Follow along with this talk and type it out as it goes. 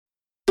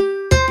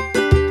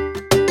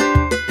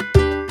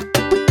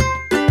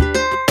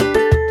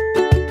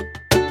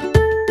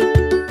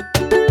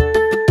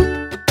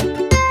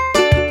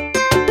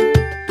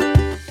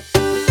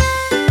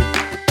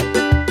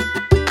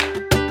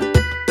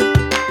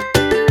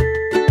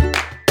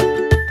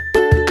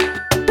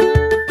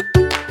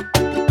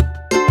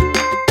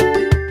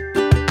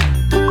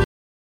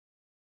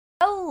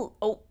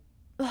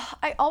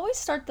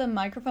start the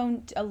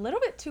microphone a little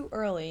bit too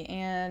early,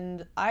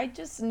 and I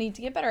just need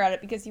to get better at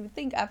it because you would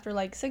think after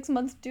like 6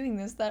 months of doing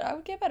this that I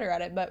would get better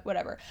at it, but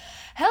whatever.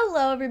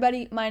 Hello,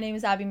 everybody. My name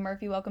is Abby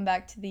Murphy. Welcome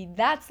back to the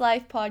That's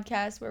Life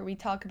podcast, where we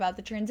talk about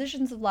the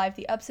transitions of life,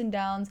 the ups and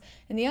downs,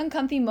 and the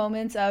uncomfy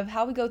moments of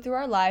how we go through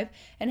our life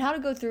and how to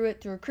go through it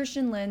through a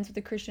Christian lens with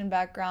a Christian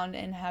background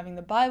and having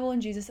the Bible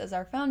and Jesus as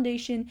our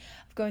foundation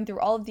of going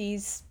through all of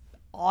these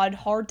odd,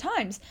 hard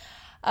times.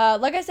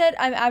 Like I said,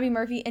 I'm Abby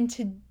Murphy, and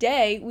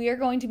today we are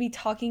going to be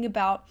talking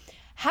about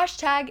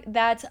hashtag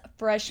that's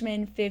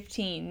freshman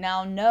 15.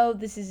 Now, no,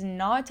 this is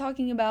not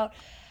talking about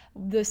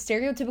the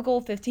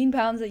stereotypical 15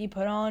 pounds that you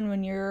put on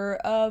when you're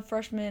a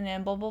freshman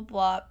and blah, blah,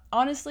 blah.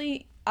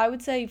 Honestly, I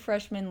would say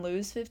freshmen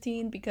lose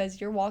 15 because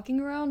you're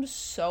walking around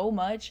so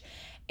much,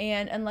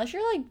 and unless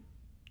you're, like,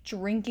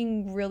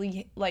 drinking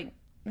really, like,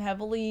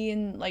 heavily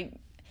and, like,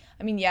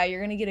 I mean, yeah,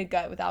 you're gonna get a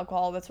gut with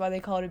alcohol. That's why they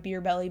call it a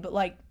beer belly, but,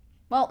 like,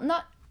 well,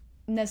 not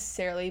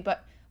necessarily,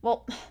 but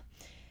well,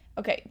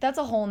 okay, that's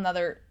a whole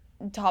nother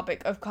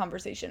topic of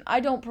conversation.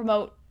 I don't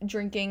promote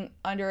drinking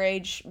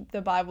underage.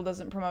 The Bible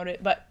doesn't promote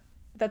it, but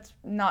that's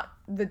not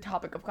the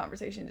topic of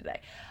conversation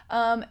today.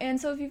 And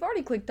so if you've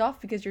already clicked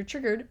off because you're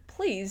triggered,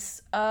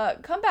 please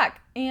come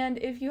back. And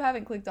if you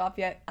haven't clicked off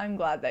yet, I'm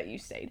glad that you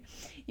stayed.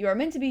 You are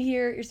meant to be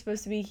here. You're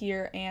supposed to be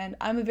here. And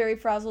I'm a very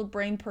frazzled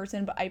brain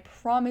person, but I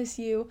promise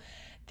you,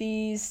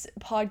 these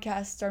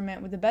podcasts are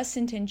meant with the best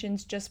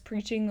intentions, just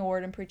preaching the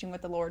word and preaching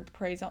what the Lord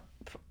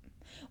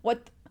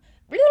what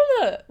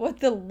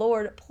the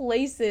Lord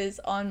places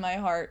on my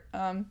heart.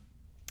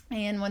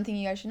 And one thing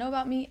you guys should know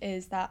about me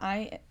is that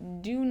I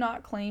do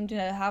not claim to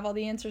have all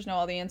the answers, know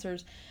all the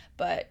answers,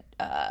 but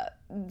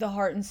the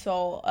heart and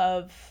soul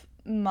of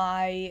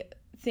my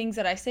things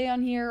that I say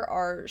on here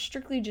are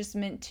strictly just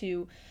meant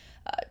to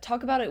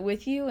talk about it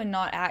with you and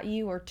not at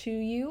you or to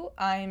you.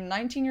 I'm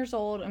 19 years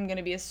old. I'm going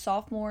to be a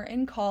sophomore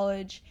in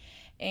college,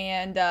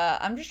 and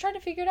I'm just trying to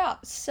figure it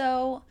out.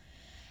 So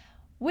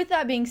with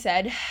that being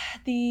said,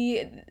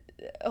 the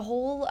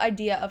whole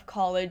idea of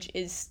college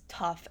is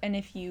tough. And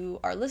if you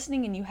are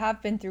listening and you have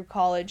been through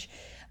college,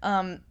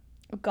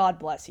 God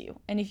bless you.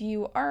 And if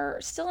you are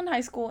still in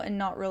high school and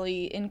not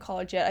really in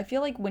college yet, I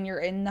feel like when you're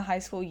in the high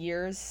school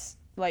years,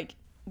 like,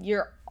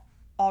 you're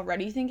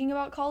already thinking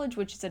about college,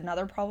 which is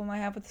another problem I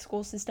have with the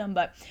school system,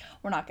 but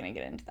we're not going to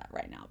get into that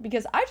right now,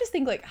 because I just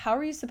think, like, how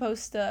are you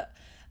supposed to,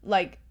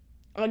 like,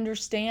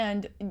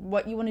 understand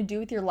what you want to do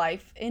with your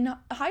life in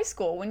high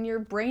school when your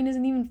brain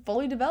isn't even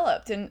fully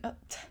developed? And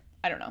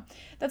I don't know.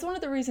 That's one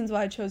of the reasons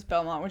why I chose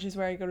Belmont, which is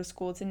where I go to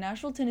school. It's in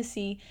Nashville,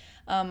 Tennessee.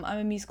 I'm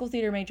a musical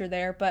theater major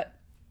there, but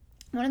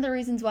one of the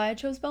reasons why I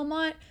chose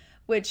Belmont,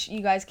 which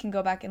you guys can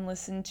go back and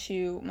listen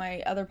to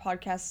my other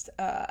podcast,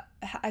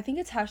 I think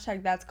it's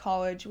hashtag that's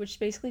college, which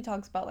basically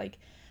talks about, like,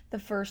 the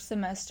first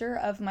semester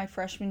of my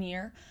freshman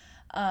year.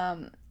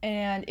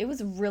 And it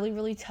was really,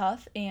 really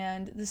tough,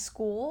 and the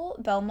school,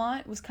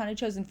 Belmont, was kind of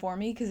chosen for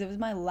me because it was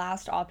my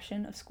last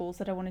option of schools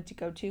that I wanted to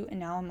go to, and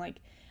now I'm like,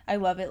 I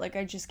love it. Like,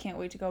 I just can't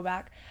wait to go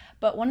back.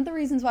 But one of the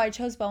reasons why I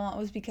chose Belmont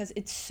was because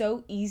it's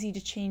so easy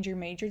to change your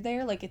major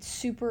there. Like, they're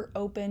super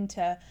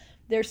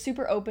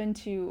open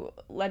to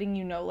letting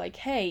you know, like,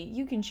 hey,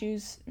 you can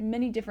choose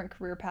many different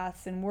career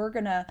paths, and we're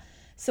gonna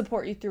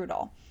support you through it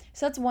all.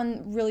 So that's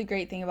one really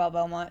great thing about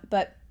Belmont.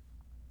 But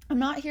I'm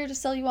not here to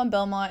sell you on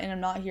Belmont, and I'm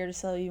not here to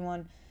sell you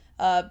on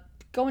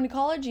going to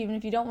college. Even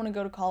if you don't want to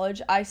go to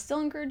college, I still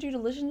encourage you to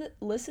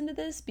listen to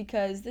this,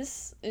 because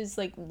this is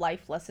like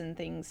life lesson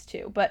things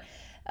too. But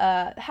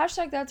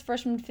hashtag that's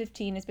freshman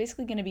 15 is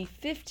basically going to be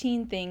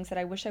 15 things that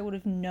I wish I would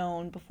have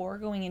known before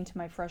going into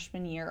my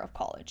freshman year of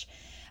college.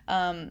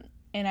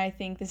 And I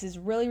think this is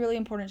really, really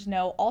important to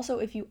know. Also,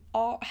 if you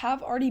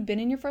have already been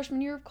in your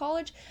freshman year of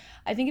college,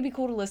 I think it'd be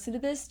cool to listen to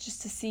this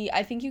just to see.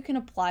 I think you can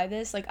apply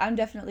this. Like, I'm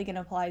definitely going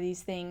to apply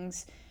these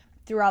things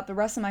throughout the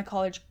rest of my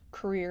college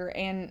career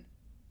and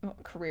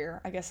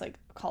I guess, like,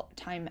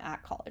 time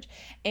at college.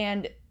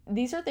 And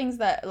these are things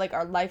that, like,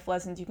 are life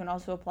lessons you can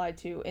also apply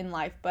to in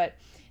life. But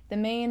the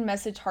main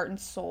message, heart and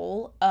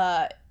soul,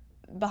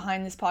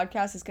 behind this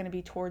podcast is going to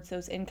be towards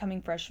those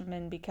incoming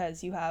freshmen,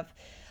 because you have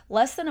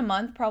less than a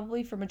month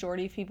probably for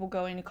majority of people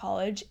going to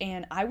college.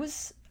 And I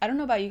don't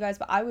know about you guys,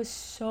 but I was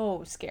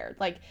so scared.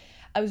 Like,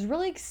 I was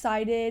really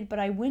excited, but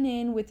I went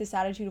in with this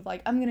attitude of,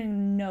 like, I'm going to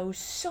know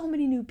so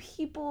many new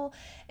people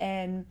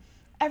and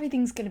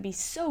everything's going to be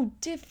so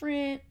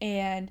different,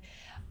 and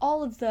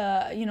all of the,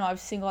 I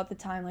was single at the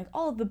time, like,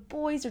 all of the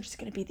boys are just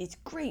going to be these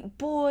great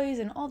boys,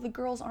 and all the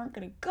girls aren't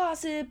going to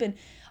gossip, and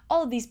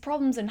all of these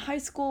problems in high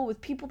school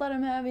with people that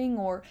I'm having,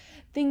 or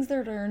things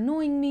that are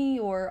annoying me,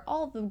 or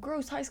all of the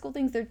gross high school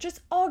things, they're just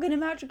all going to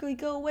magically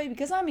go away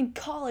because I'm in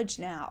college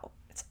now.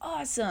 It's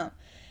awesome.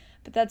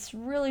 But that's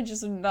really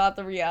just not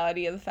the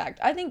reality of the fact.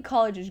 I think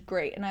college is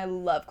great, and I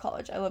love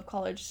college. I love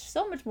college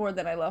so much more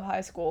than I love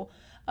high school.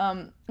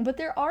 But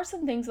there are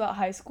some things about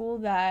high school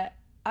that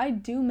I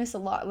do miss a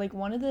lot. Like,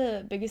 one of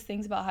the biggest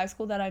things about high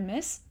school that I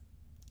miss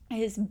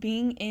is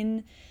being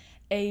in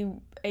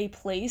a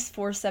place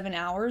for 7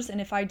 hours,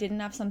 and if I didn't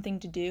have something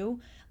to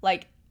do,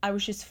 like, I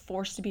was just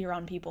forced to be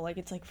around people. Like,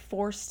 it's like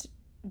forced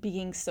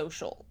being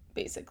social,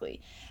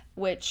 basically,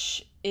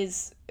 which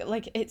is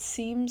like, it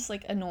seems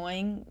like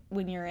annoying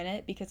when you're in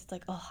it because it's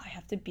like, oh, I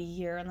have to be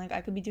here and like I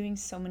could be doing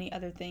so many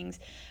other things.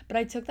 But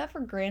I took that for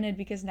granted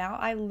because now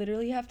I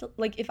literally have to,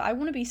 like, if I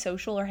want to be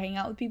social or hang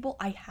out with people,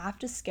 I have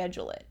to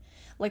schedule it.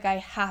 Like, I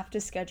have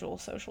to schedule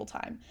social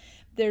time.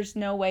 There's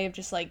no way of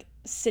just like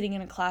sitting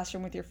in a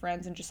classroom with your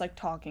friends and just like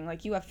talking.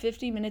 Like, you have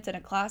 50 minutes in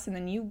a class and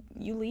then you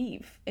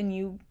leave and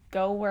you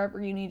go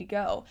wherever you need to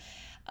go.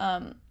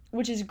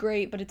 Which is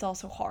great, but it's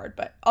also hard.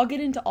 But I'll get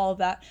into all of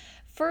that.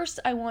 First,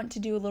 I want to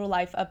do a little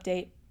life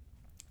update.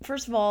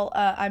 First of all,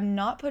 I'm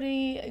not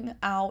putting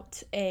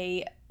out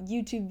a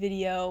YouTube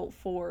video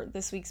for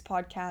this week's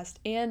podcast,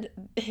 and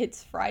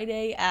it's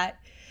Friday at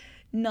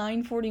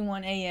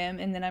 9:41 a.m.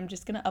 and then I'm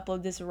just gonna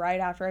upload this right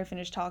after I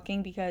finish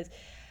talking because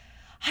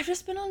I've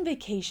just been on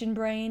vacation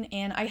brain,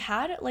 and I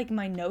had like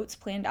my notes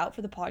planned out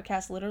for the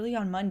podcast literally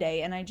on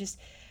Monday, and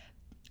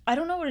I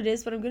don't know what it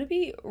is, but I'm gonna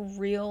be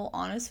real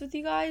honest with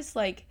you guys.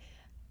 Like,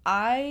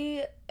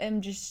 I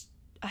am just,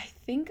 I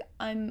think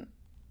I'm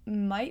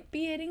might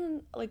be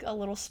hitting like a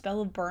little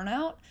spell of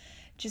burnout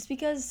just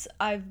because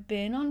I've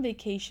been on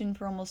vacation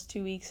for almost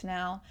 2 weeks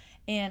now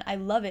and I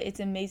love it. It's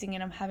amazing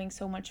and I'm having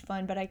so much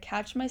fun, but I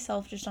catch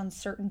myself just on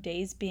certain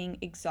days being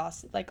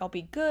exhausted. Like, I'll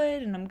be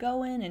good and I'm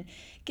going and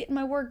getting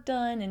my work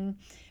done and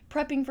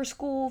prepping for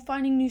school,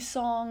 finding new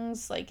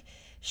songs, like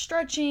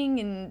stretching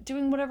and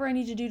doing whatever I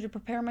need to do to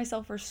prepare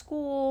myself for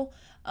school.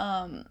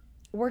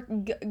 Work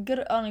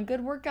good on a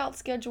good workout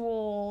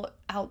schedule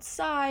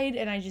outside,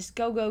 and I just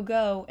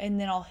go, and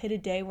then I'll hit a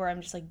day where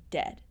I'm just like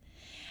dead.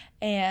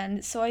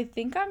 And so I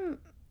think I'm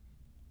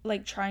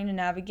like trying to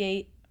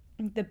navigate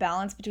the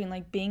balance between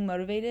like being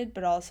motivated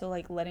but also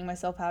like letting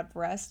myself have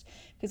rest,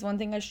 because one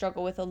thing I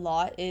struggle with a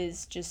lot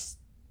is just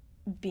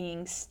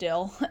being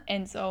still.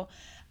 And so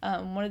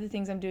one of the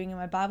things I'm doing in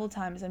my Bible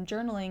time is I'm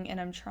journaling,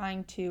 and I'm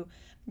trying to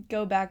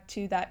go back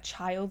to that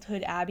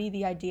childhood Abby,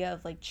 the idea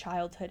of like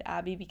childhood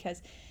Abby,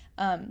 because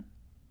I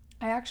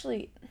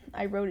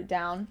wrote it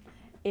down.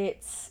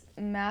 It's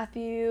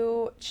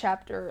Matthew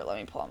chapter, let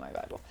me pull out my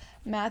Bible.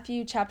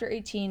 Matthew chapter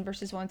 18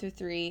 verses 1 through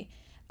 3.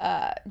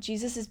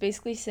 Jesus is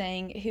basically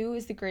saying, who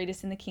is the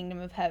greatest in the kingdom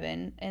of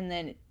heaven? And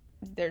then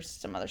there's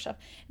some other stuff.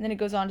 And then it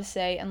goes on to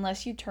say,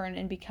 unless you turn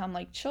and become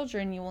like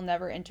children, you will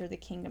never enter the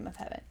kingdom of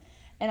heaven.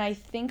 And I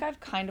think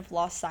I've kind of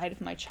lost sight of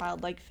my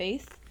childlike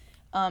faith,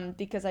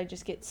 because I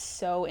just get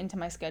so into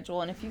my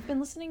schedule. And if you've been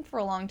listening for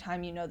a long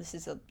time, you know this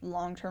is a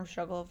long-term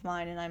struggle of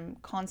mine, and I'm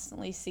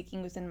constantly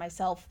seeking within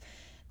myself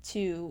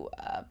to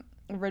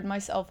rid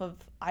myself of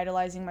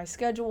idolizing my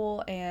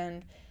schedule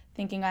and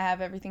thinking I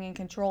have everything in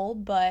control.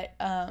 But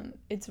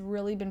it's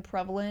really been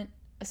prevalent,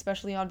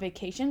 especially on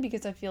vacation,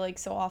 because I feel like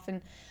so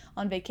often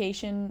on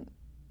vacation,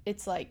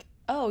 it's like,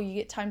 oh, you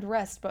get time to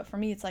rest. But for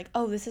me, it's like,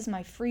 oh, this is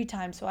my free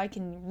time, so I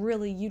can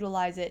really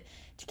utilize it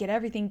to get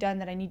everything done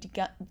that I need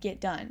to get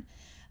done.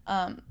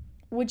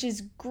 Which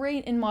is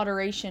great in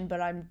moderation, but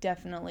I'm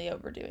definitely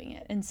overdoing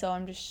it. And so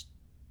I'm just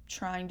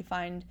trying to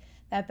find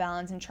that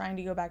balance and trying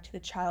to go back to the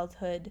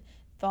childhood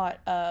thought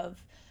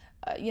of,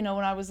 when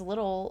I was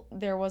little,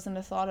 there wasn't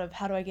a thought of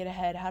how do I get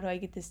ahead? How do I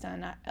get this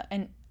done?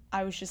 And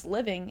I was just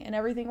living, and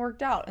everything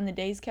worked out, and the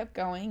days kept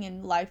going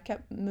and life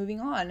kept moving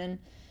on, and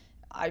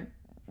I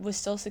was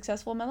still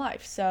successful in my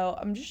life. So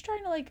I'm just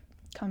trying to like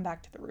come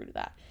back to the root of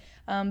that.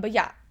 But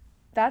yeah,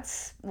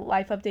 that's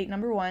life update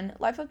number 1.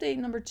 Life update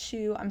number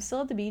 2, I'm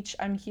still at the beach.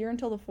 I'm here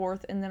until the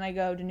 4th, and then I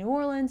go to New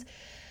Orleans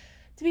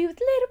to be with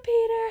little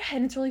Peter,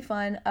 and it's really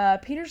fun.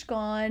 Peter's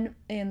gone,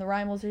 and the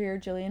Rymals are here,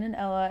 Jillian and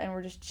Ella, and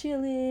we're just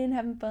chilling,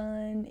 having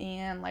fun,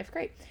 and life's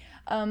great.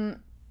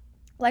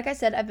 Like I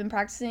said, I've been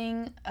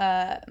practicing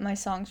my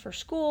songs for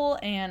school,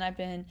 and I've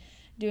been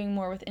doing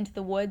more with Into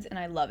the Woods, and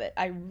I love it.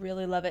 I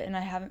really love it, and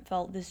I haven't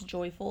felt this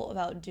joyful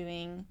about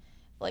doing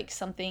like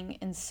something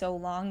in so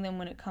long than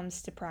when it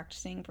comes to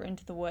practicing for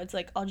Into the Woods.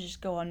 Like, I'll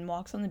just go on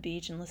walks on the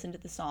beach and listen to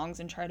the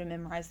songs and try to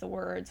memorize the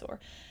words, or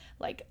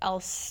like I'll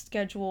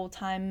schedule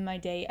time in my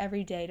day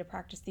every day to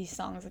practice these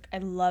songs. Like, I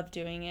love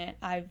doing it.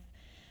 I've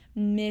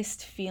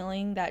missed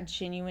feeling that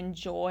genuine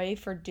joy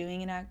for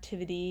doing an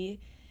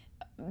activity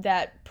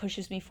that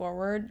pushes me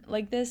forward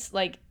like this.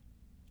 Like,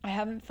 I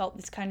haven't felt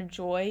this kind of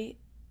joy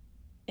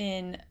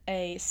in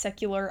a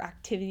secular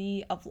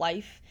activity of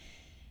life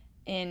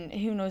in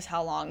who knows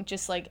how long.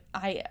 Just like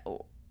I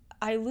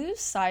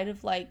lose sight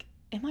of like,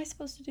 am I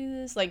supposed to do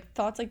this? Like,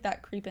 thoughts like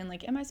that creep in,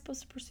 like, am I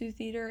supposed to pursue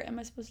theater? Am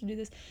I supposed to do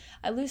this?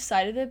 I lose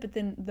sight of it, but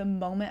then the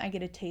moment I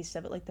get a taste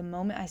of it, like the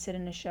moment I sit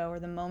in a show, or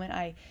the moment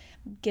I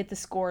get the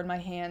score in my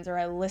hands, or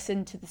I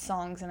listen to the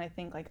songs and I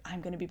think like,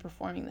 I'm going to be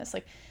performing this,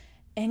 like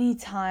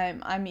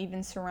anytime I'm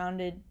even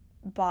surrounded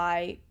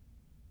by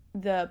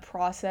the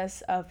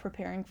process of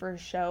preparing for a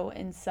show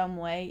in some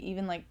way,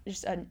 even like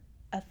just a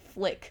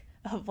flick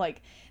of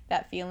like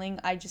that feeling,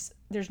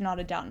 there's not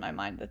a doubt in my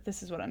mind that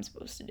this is what I'm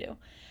supposed to do.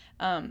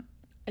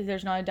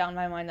 there's not a doubt in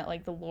my mind that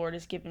like the Lord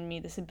has given me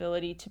this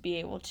ability to be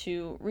able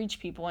to reach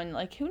people, and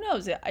like who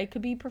knows, it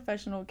could be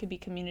professional, it could be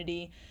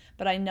community,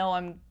 but I know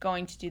I'm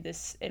going to do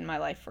this in my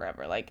life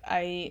forever. Like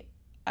I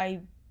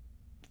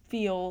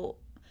feel,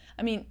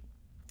 I mean,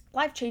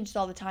 life changes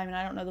all the time and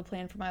I don't know the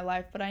plan for my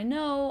life, but I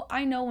know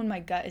when my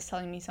gut is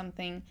telling me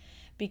something,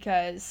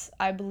 because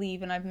I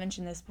believe, and I've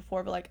mentioned this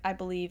before, but like I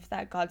believe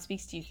that God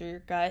speaks to you through your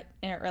gut,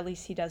 or at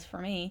least he does for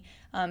me.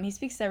 He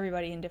speaks to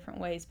everybody in different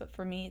ways, but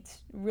for me it's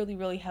really,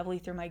 really heavily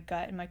through my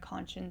gut and my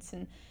conscience.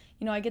 And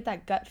I get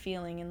that gut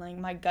feeling, and like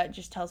my gut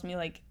just tells me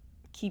like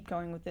keep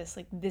going with this,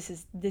 like this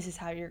is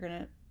how you're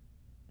gonna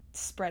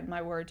spread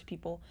my word to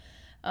people.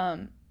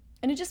 And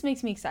it just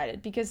makes me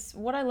excited, because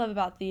what I love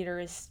about theater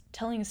is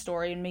telling a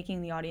story and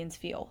making the audience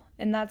feel.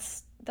 And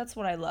that's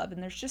what I love.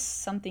 And there's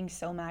just something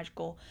so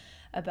magical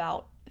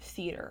about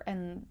theater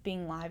and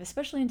being live,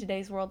 especially in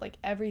today's world. Like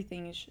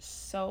everything is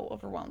just so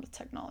overwhelmed with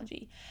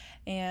technology.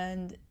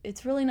 And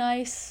it's really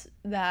nice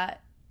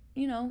that,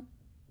 you know,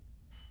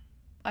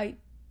 I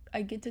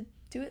I get to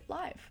do it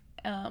live.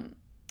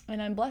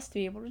 And I'm blessed to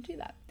be able to do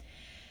that.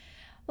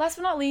 Last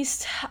but not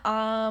least,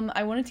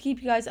 I wanted to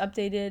keep you guys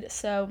updated.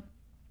 So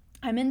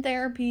I'm in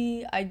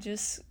therapy.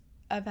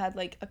 I've had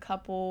like a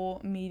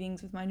couple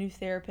meetings with my new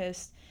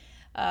therapist,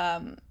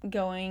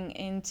 going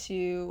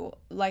into,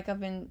 like I've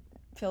been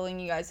filling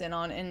you guys in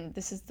on, and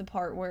this is the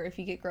part where if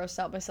you get grossed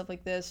out by stuff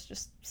like this,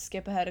 just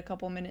skip ahead a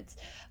couple minutes.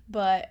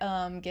 But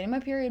getting my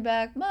period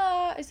back.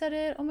 I said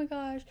it. Oh my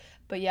gosh.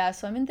 But yeah,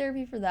 so I'm in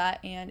therapy for that,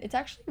 and it's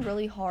actually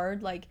really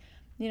hard. Like,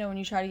 when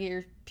you try to get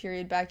your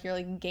period back, you're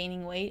like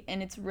gaining weight,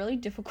 and it's really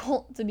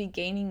difficult to be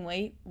gaining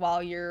weight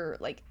while you're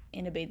like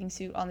in a bathing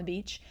suit on the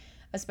beach,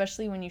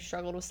 especially when you've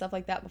struggled with stuff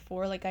like that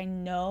before. Like, I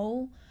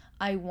know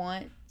I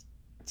want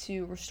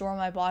to restore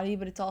my body,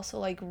 but it's also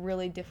like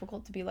really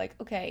difficult to be like,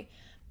 okay,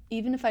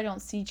 even if I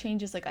don't see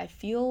changes, like I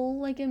feel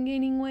like I'm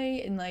gaining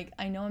weight, and like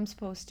I know I'm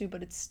supposed to,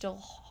 but it's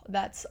still,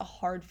 that's a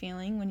hard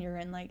feeling when you're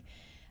in like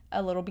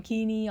a little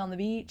bikini on the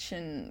beach,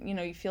 and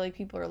you feel like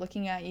people are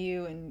looking at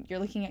you and you're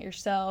looking at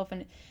yourself,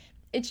 and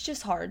it's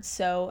just hard.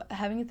 So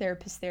having a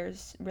therapist there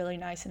is really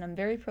nice, and I'm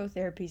very pro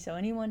therapy. So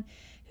anyone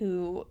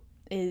who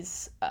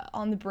is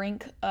on the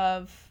brink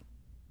of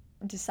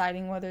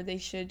deciding whether they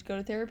should go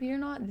to therapy or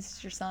not, this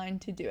is your sign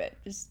to do it.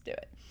 Just do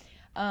it.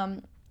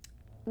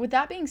 With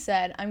that being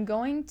said, I'm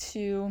going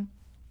to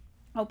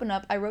open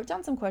up. I wrote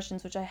down some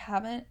questions, which I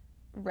haven't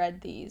read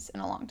these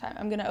in a long time.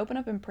 I'm going to open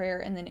up in prayer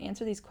and then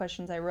answer these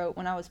questions I wrote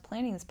when I was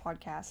planning this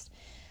podcast,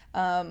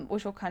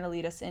 which will kind of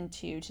lead us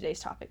into today's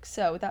topic.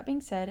 So with that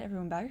being said,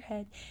 everyone bow your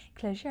head,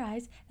 close your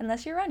eyes,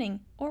 unless you're running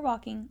or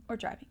walking or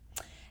driving.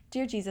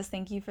 Dear Jesus,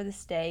 thank you for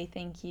this day.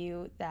 Thank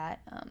you that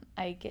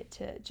I get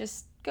to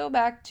just go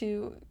back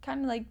to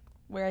kind of like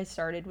where I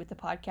started with the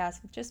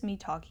podcast, with just me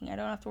talking. I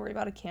don't have to worry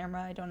about a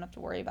camera. I don't have to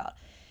worry about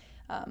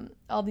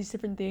all these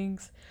different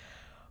things.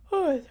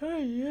 Oh,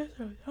 sorry, yes,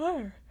 I'm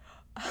tired.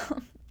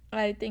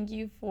 I thank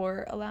you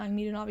for allowing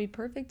me to not be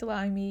perfect,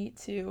 allowing me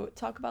to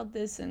talk about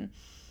this and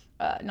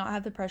not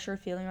have the pressure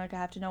of feeling like I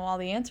have to know all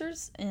the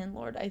answers. And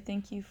Lord, I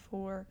thank you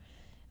for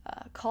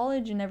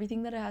college and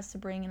everything that it has to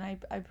bring. And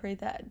I pray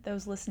that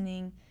those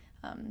listening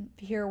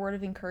hear a word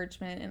of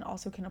encouragement and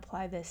also can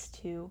apply this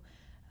to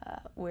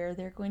where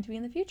they're going to be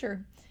in the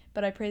future.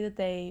 But I pray that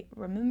they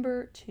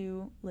remember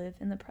to live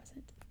in the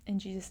present. In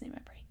Jesus' name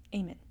I pray.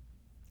 Amen.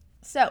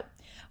 So,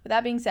 with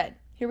that being said,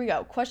 here we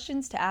go.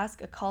 Questions to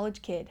ask a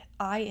college kid.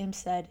 I am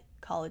said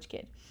college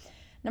kid.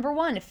 Number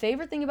 1,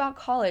 favorite thing about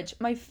college.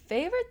 My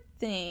favorite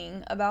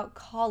thing about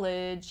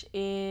college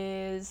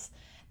is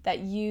that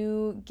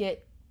you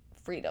get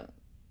freedom,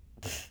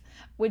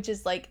 which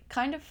is like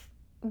kind of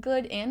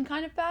good and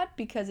kind of bad,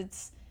 because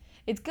it's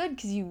good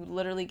because you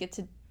literally get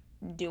to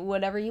do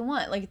whatever you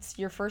want. Like, it's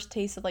your first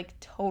taste of like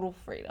total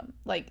freedom,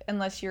 like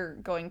unless you're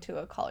going to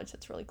a college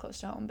that's really close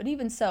to home. But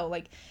even so,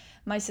 like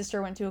my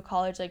sister went to a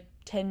college like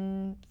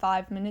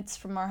 5 minutes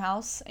from our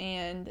house,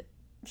 and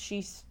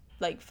she's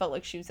like felt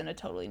like she was in a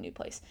totally new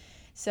place.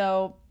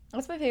 So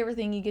that's my favorite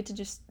thing. You get to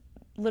just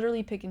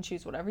literally pick and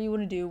choose whatever you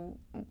want to do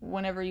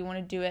whenever you want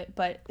to do it.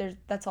 But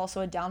that's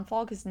also a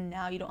downfall, because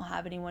now you don't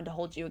have anyone to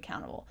hold you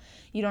accountable.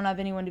 You don't have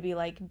anyone to be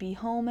like, be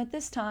home at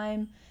this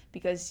time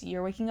because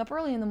you're waking up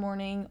early in the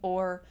morning,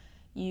 or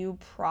you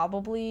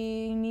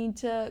probably need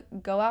to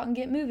go out and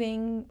get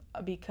moving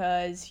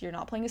because you're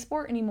not playing a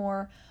sport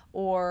anymore,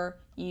 or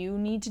you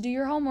need to do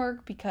your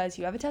homework because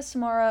you have a test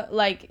tomorrow.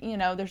 Like,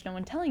 there's no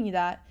one telling you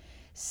that.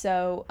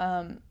 So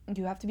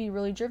you have to be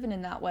really driven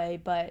in that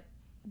way. But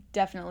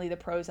definitely the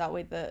pros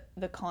outweigh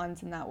the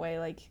cons in that way.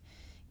 Like,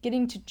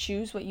 getting to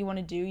choose what you want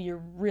to do,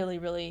 you're really,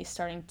 really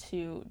starting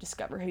to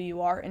discover who you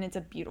are, and it's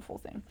a beautiful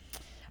thing.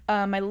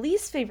 My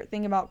least favorite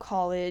thing about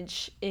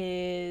college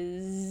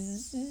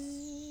is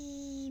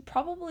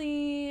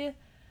probably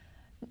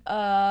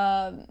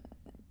at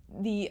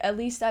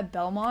least at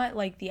Belmont,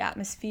 like the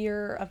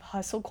atmosphere of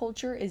hustle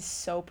culture is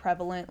so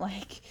prevalent.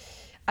 Like,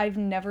 I've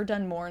never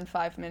done more in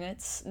 5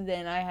 minutes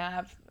than I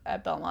have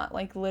at Belmont.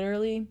 Like,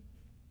 literally,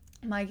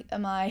 my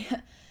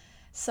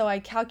So I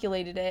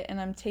calculated it, and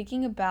I'm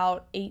taking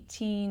about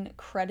 18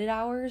 credit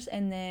hours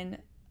and then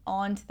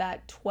on to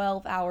that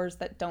 12 hours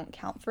that don't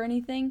count for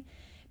anything,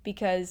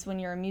 because when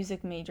you're a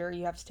music major,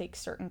 you have to take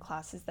certain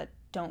classes that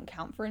don't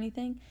count for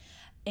anything.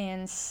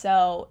 And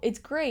so it's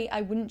great.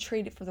 I wouldn't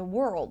trade it for the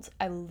world.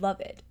 I love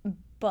it.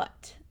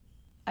 But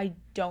I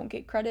don't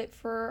get credit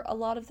for a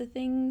lot of the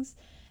things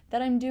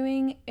that I'm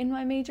doing in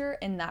my major,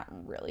 and that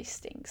really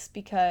stinks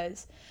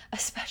because,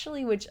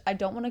 especially, which I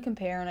don't want to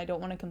compare and I don't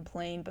want to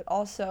complain, but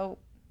also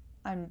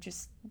I'm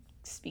just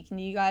speaking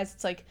to you guys.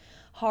 It's like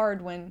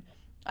hard when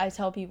I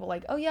tell people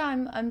like, "Oh yeah,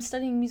 I'm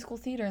studying musical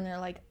theater," and they're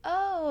like,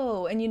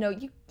 "Oh," and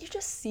you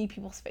just see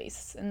people's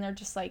faces and they're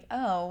just like,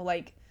 "Oh,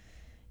 like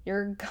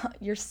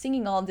you're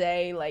singing all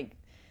day, like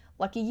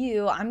lucky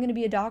you. I'm going to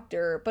be a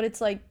doctor." But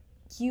it's like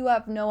you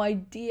have no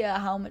idea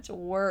how much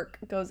work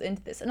goes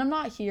into this. And I'm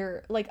not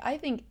here, like, I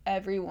think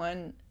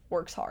everyone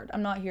works hard.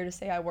 I'm not here to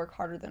say I work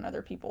harder than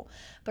other people,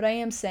 but I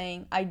am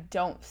saying I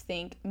don't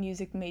think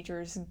music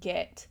majors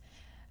get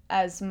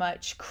as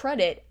much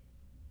credit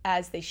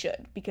as they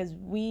should because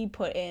we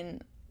put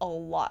in a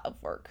lot of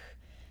work.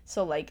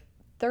 So, like,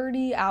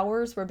 30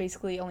 hours where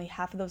basically only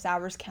half of those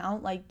hours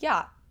count, like,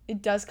 yeah,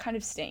 it does kind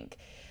of stink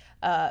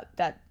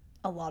that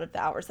a lot of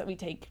the hours that we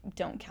take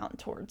don't count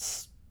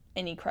towards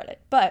any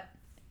credit. But,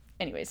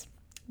 anyways,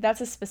 that's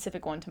a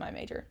specific one to my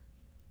major.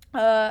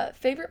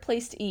 Favorite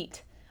place to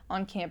eat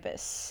on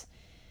campus?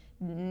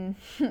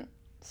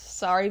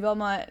 Sorry,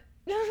 Belmont.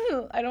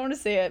 I don't want to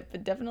say it,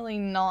 but definitely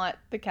not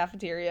the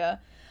cafeteria.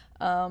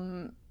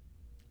 Um,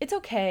 it's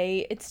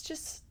okay. It's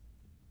just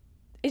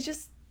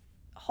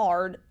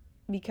hard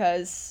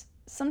because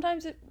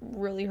sometimes it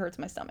really hurts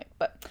my stomach.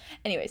 But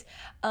anyways,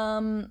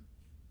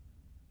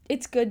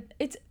 it's good.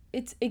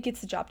 It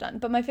gets the job done.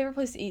 But my favorite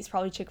place to eat is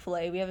probably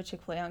Chick-fil-A. We have a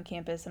Chick-fil-A on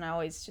campus, and I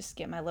always just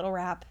get my little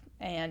wrap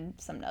and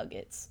some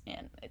nuggets,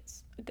 and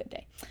it's a good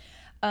day.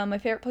 My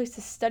favorite place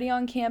to study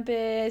on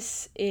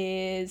campus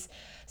is,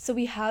 so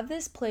we have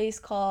this place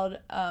called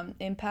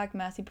Impact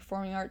Massey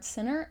Performing Arts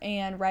Center,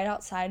 and right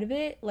outside of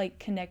it, like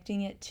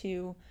connecting it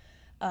to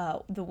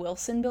the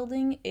Wilson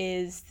building,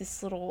 is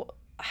this little,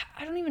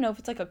 I don't even know if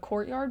it's like a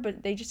courtyard,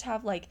 but they just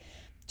have like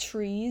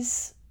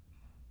trees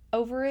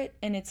over it,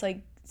 and it's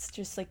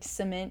just like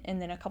cement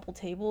and then a couple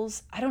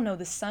tables. I don't know,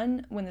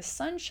 when the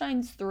sun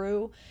shines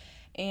through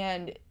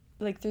and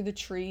like through the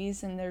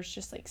trees, and there's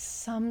just like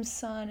some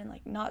sun and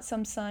like not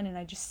some sun, and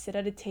I just sit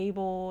at a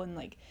table and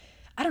like,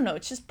 I don't know,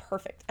 it's just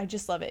perfect. I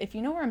just love it. If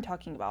you know where I'm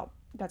talking about,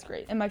 that's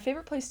great. And my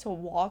favorite place to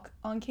walk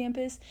on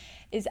campus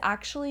is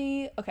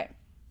actually, okay,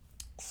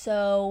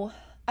 so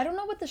I don't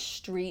know what the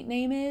street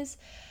name is,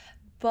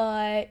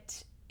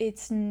 but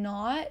it's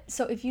not,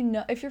 so if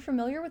you're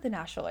familiar with the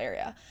Nashville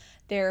area,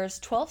 there's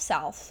 12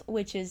 South,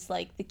 which is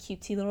like the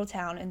cutesy little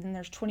town, and then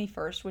there's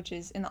 21st, which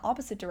is in the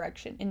opposite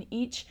direction, and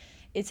each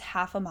is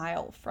half a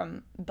mile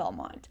from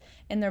Belmont,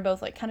 and they're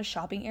both like kind of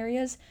shopping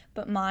areas,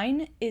 but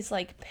mine is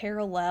like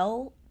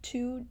parallel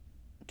to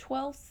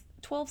 12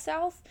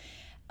 South.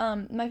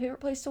 My favorite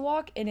place to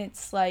walk, and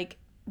it's like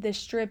the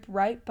strip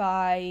right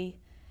by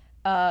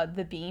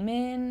the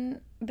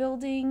Beeman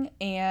building,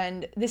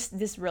 and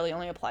this really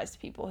only applies to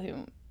people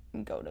who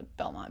go to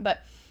Belmont,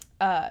 but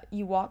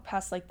you walk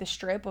past like the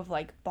strip of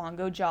like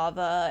Bongo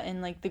Java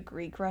and like the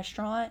Greek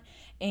restaurant,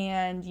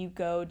 and you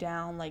go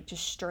down like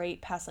just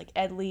straight past like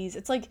Edley's.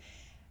 It's like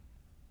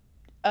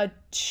a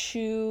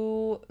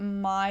 2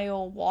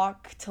 mile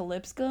walk to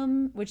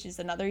Lipscomb, which is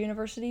another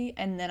university,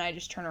 and then I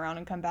just turn around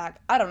and come back.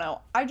 I don't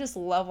know. I just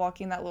love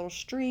walking that little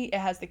street. It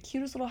has the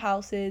cutest little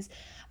houses.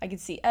 I can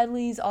see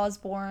Edley's,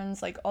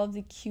 Osborne's, like all of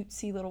the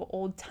cutesy little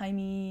old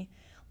timey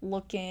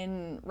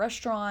looking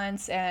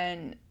restaurants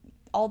and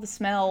all the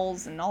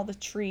smells and all the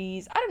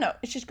trees. I don't know.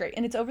 It's just great.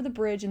 And it's over the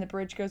bridge, and the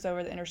bridge goes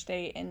over the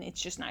interstate, and it's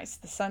just nice.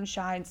 The sun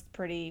shines,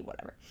 pretty,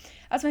 whatever.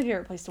 That's my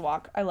favorite place to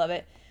walk. I love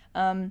it.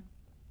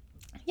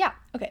 Yeah,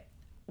 okay.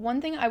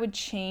 One thing I would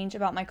change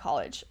about my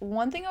college.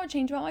 One thing I would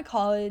change about my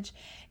college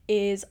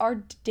is our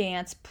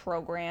dance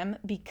program,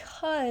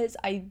 because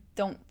I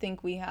don't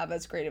think we have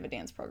as great of a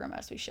dance program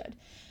as we should.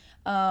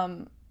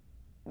 Um,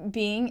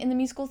 Being in the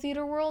musical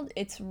theater world,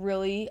 it's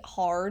really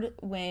hard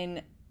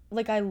when,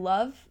 like, I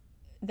love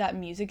that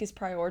music is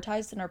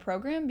prioritized in our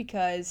program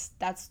because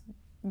that's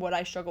what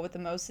I struggle with the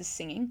most is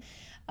singing.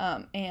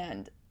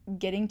 And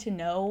getting to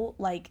know,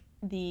 like,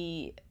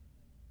 the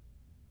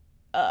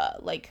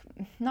like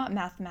not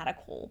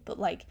mathematical, but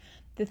like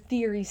the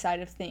theory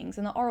side of things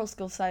and the oral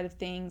skill side of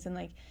things, and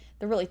like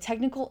the really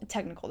technical,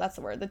 that's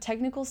the word, the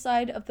technical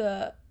side of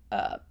the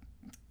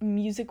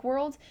music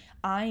world.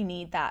 I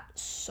need that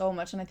so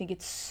much, and I think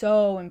it's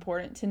so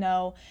important to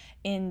know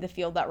in the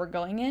field that we're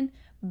going in.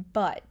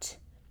 But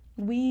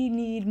we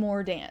need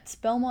more dance.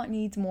 Belmont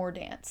needs more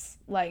dance,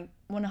 like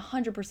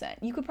 100%.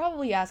 You could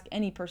probably ask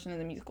any person in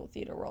the musical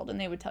theater world and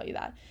they would tell you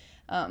that.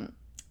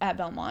 At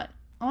Belmont,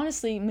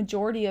 honestly,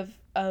 majority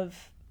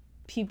of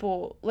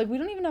people, like, we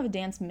don't even have a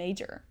dance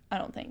major, I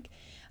don't think.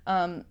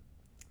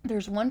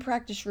 There's one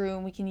practice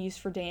room we can use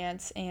for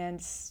dance,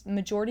 and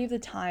majority of the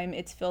time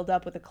it's filled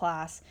up with a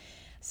class.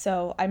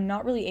 So I'm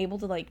not really able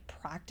to like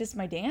practice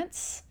my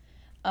dance.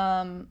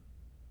 Um,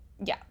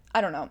 yeah,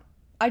 I don't know.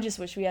 I just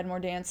wish we had more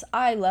dance.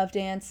 I love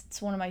dance.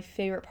 It's one of my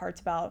favorite parts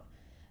about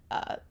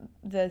uh,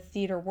 the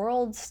theater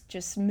world,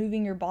 just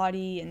moving your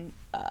body and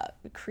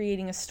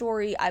creating a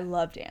story. I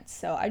love dance.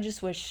 So I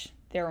just wish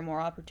there were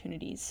more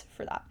opportunities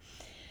for that.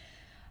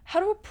 How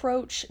to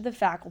approach the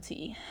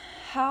faculty?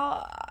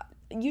 How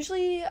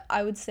Usually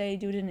I would say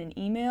do it in an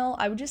email.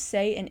 I would just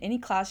say in any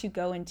class you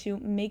go into,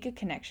 make a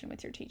connection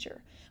with your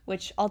teacher,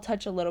 which I'll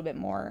touch a little bit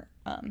more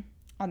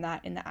on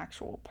that in the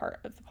actual part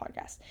of the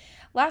podcast.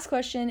 Last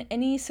question,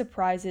 any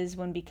surprises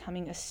when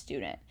becoming a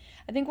student?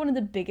 I think one of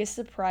the biggest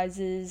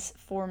surprises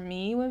for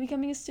me when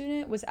becoming a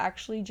student was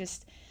actually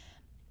just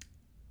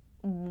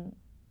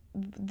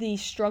the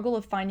struggle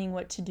of finding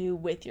what to do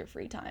with your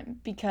free time,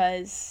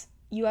 because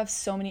you have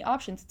so many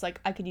options. It's like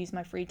I could use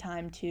my free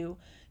time to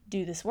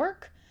do this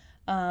work,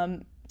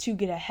 to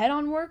get ahead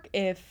on work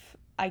if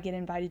I get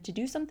invited to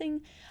do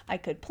something. I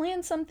could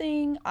plan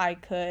something. I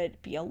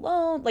could be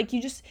alone. Like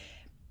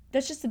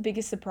that's just the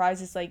biggest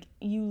surprise, is like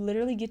you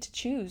literally get to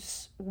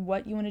choose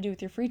what you want to do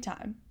with your free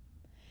time,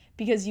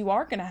 because you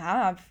are going to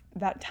have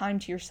that time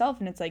to yourself,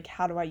 and it's like,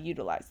 how do I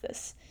utilize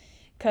this?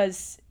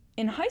 Because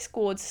in high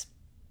school, it's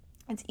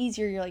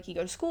easier. You're like, you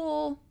go to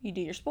school, you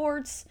do your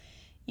sports,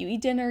 you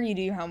eat dinner, you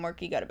do your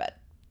homework, you go to bed.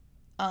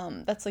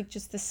 That's like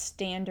just the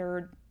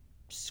standard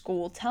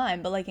school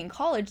time. But like in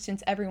college,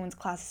 since everyone's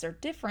classes are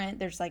different,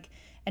 there's like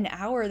an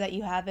hour that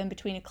you have in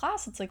between a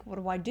class. It's like, what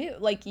do I do?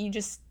 Like, you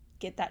just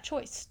get that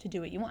choice to do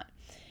what you want.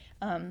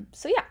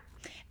 So yeah.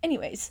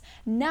 Anyways,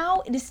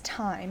 now it is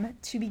time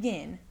to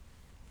begin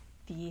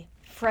the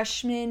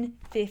freshman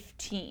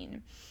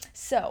 15.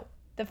 So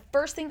the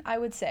first thing I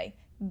would say,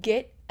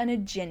 get an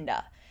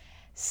agenda.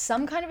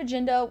 Some kind of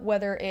agenda,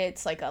 whether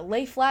it's like a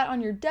lay flat on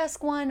your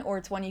desk one or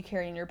it's one you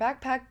carry in your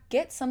backpack.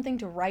 Get something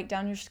to write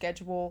down your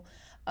schedule.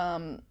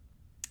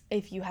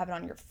 If you have it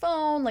on your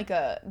phone,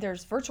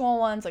 there's virtual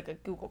ones like a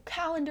Google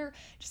Calendar.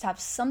 Just have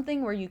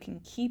something where you can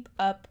keep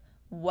up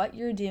what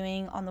you're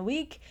doing on the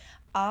week.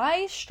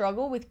 I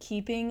struggle with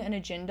keeping an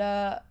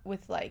agenda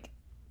with like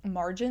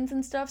margins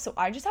and stuff, so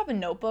I just have a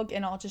notebook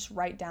and I'll just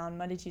write down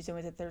Monday, Tuesday,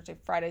 Wednesday, Thursday,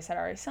 Friday,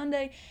 Saturday,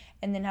 Sunday,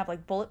 and then have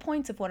like bullet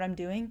points of what I'm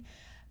doing.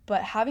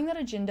 But having that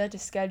agenda to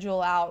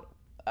schedule out,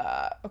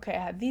 okay, I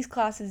have these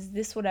classes,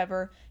 this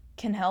whatever,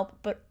 can help.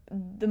 But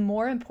the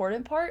more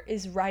important part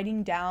is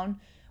writing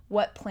down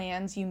what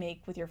plans you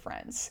make with your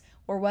friends,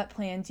 or what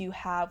plans you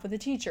have with a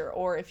teacher,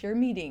 or if you're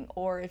meeting,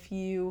 or if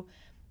you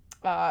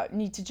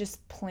need to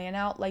just plan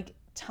out like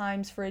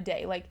times for a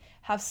day. Like,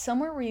 have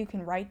somewhere where you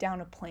can write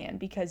down a plan,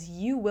 because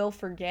you will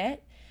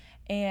forget.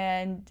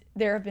 And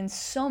there have been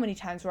so many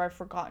times where I've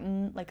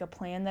forgotten like a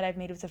plan that I've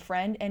made with a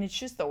friend, and it's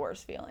just the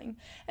worst feeling.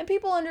 And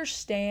people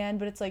understand,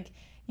 but it's like,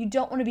 you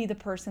don't want to be the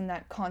person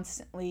that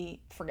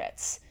constantly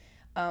forgets.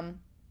 And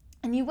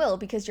you will,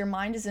 because your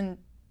mind is in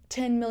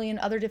 10 million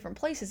other different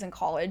places in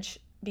college,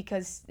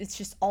 because it's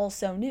just all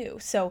so new.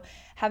 So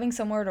having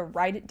somewhere to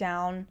write it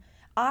down,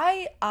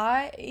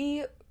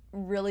 I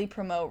really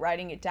promote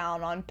writing it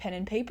down on pen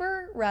and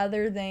paper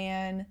rather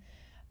than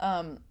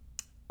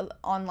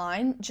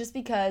online, just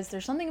because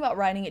there's something about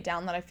writing it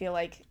down that I feel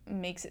like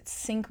makes it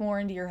sink more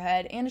into your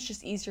head, and it's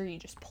just easier. You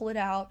just pull it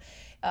out.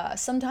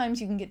 Sometimes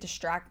you can get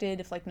distracted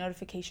if like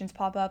notifications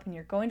pop up and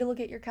you're going to look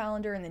at your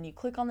calendar and then you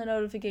click on the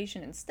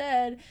notification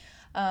instead.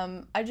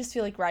 I just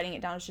feel like writing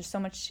it down is just so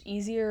much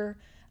easier.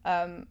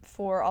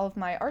 For all of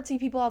my artsy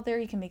people out there,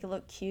 you can make it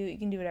look cute, you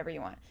can do whatever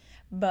you want,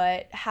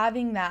 but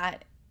having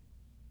that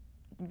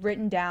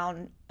written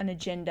down, an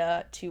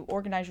agenda to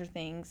organize your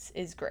things,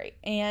 is great.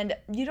 And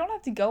you don't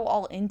have to go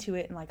all into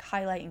it and like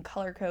highlight and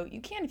color code. You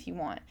can if you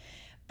want,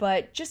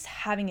 but just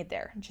having it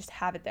there, just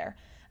have it there.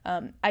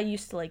 I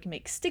used to like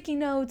make sticky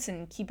notes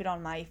and keep it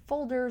on my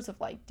folders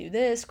of like, do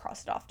this,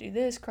 cross it off, do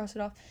this, cross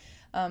it off.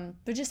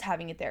 But just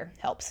having it there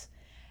helps.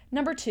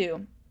 Number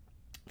 2,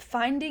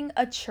 finding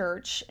a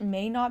church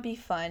may not be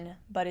fun,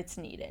 but it's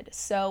needed.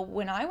 So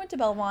when I went to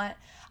Belmont,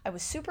 I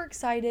was super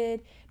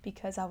excited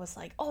because I was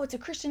like, oh, it's a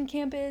Christian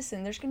campus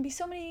and there's going to be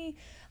so many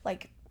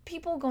like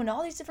people going to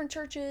all these different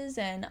churches,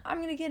 and I'm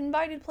going to get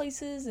invited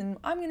places, and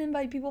I'm going to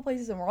invite people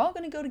places, and we're all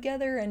going to go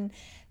together. And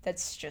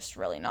that's just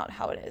really not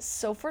how it is.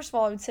 So first of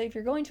all, I would say if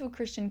you're going to a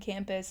Christian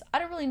campus, I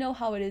don't really know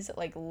how it is at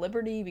like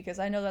Liberty, because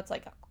I know that's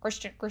like a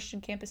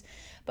Christian campus,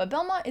 but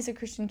Belmont is a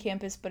Christian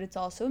campus, but it's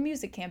also a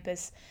music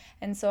campus.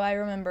 And so I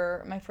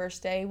remember my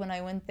first day when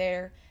I went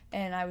there,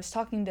 and I was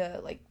talking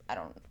to like, I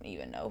don't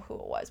even know who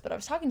it was, but I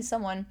was talking to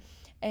someone,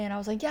 and I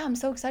was like, yeah, I'm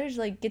so excited to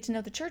like get to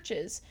know the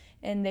churches.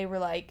 And they were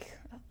like,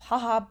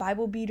 haha,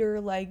 Bible beater,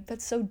 like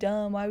that's so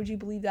dumb, why would you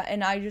believe that?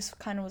 And I just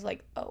kind of was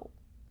like, oh,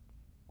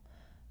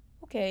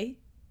 okay.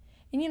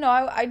 And you know,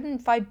 I didn't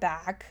fight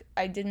back.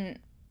 I didn't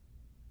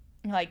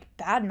like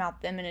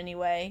badmouth them in any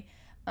way.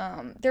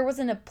 There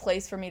wasn't a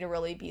place for me to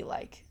really be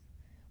like,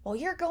 well,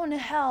 you're going to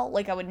hell.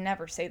 Like, I would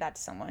never say that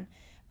to someone.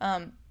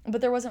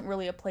 But there wasn't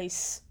really a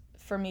place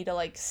for me to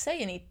like say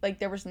any, like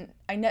there wasn't,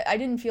 I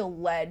didn't feel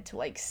led to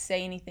like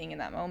say anything in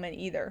that moment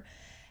either.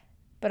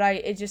 But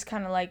it just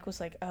kind of like was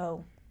like,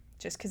 oh,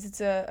 just because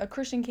it's a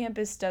Christian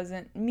campus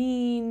doesn't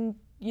mean,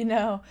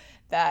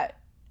 that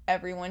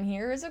everyone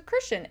here is a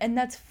Christian, and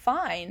that's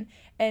fine.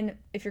 And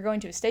if you're going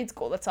to a state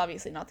school, that's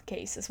obviously not the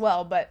case as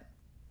well. But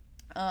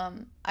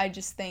I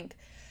just think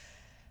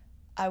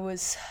I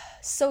was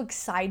so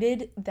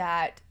excited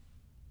that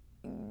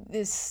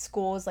this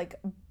school is like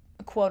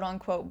quote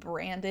unquote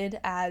branded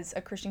as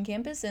a Christian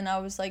campus, and I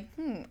was like,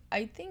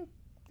 I think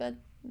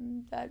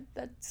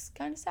that's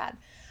kind of sad.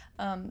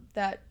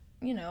 That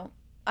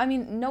I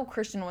mean, no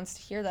Christian wants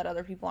to hear that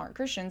other people aren't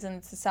Christians, and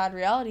it's a sad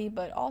reality,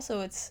 but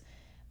also it's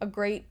a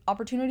great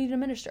opportunity to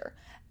minister.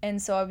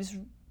 And so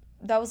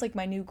that was like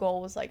my new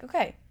goal was like,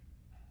 okay,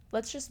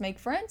 let's just make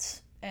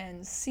friends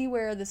and see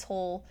where this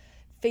whole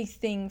faith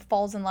thing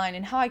falls in line,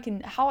 and how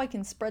I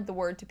can spread the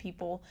word to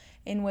people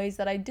in ways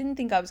that I didn't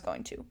think I was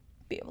going to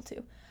be able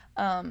to.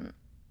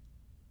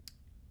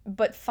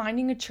 But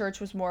finding a church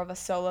was more of a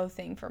solo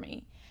thing for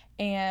me.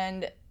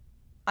 And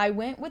I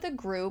went with a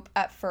group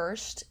at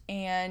first,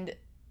 and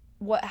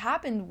what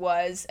happened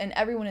was, and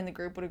everyone in the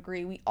group would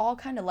agree, we all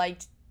kind of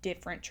liked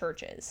different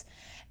churches.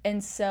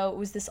 And so it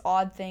was this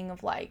odd thing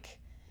of like,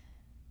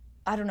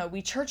 I don't know,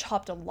 we church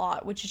hopped a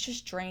lot, which is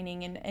just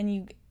draining,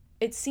 and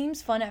it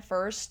seems fun at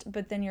first,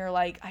 but then you're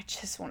like, I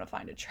just want to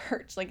find a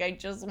church. Like I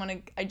just want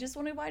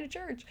to find a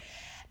church.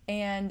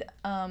 And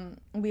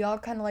we all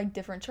kind of like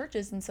different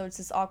churches, and so it's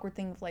this awkward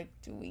thing of like,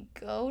 do we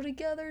go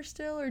together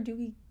still, or do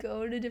we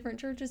go to different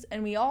churches?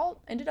 And we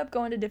all ended up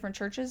going to different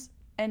churches,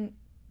 and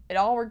it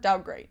all worked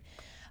out great.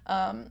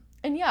 And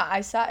yeah,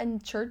 I sat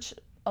in church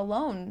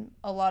alone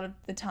a lot of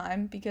the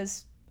time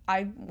because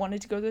I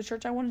wanted to go to the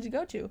church I wanted to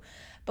go to.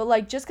 But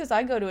like, just because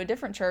I go to a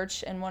different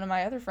church and one of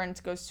my other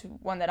friends goes to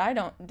one that I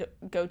don't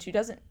go to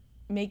doesn't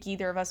make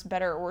either of us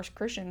better or worse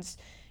Christians.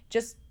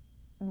 Just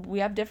we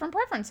have different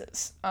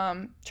preferences.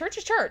 Church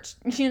is church.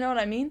 You know what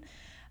I mean?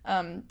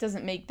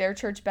 Doesn't make their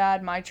church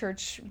bad, my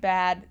church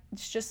bad.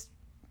 It's just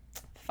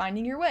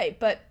finding your way.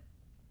 But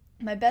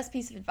my best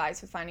piece of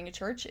advice with finding a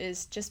church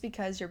is, just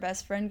because your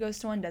best friend goes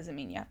to one doesn't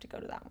mean you have to go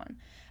to that one.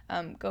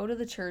 Go to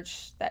the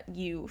church that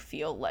you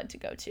feel led to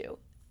go to,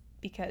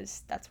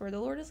 because that's where the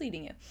Lord is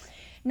leading you.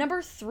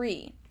 Number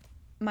 3,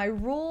 my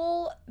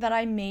rule that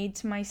I made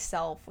to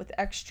myself with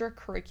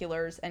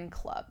extracurriculars and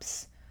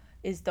clubs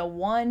is the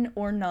one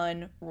or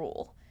none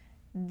rule.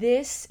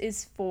 This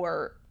is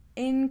for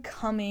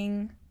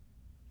incoming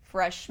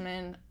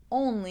freshmen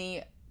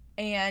only,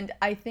 and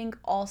I think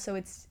also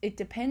it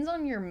depends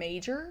on your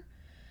major.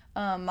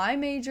 My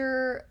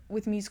major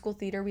with musical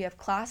theater, we have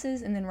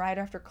classes, and then right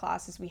after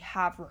classes we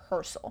have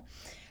rehearsal.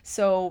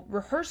 So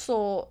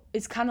rehearsal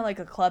is kind of like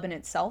a club in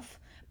itself,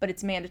 but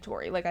it's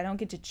mandatory. Like I don't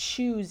get to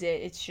choose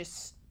it. It's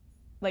just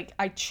like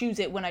I choose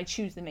it when I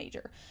choose the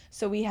major.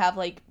 So we have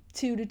like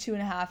 2 to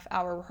 2.5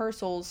 hour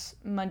rehearsals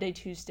Monday,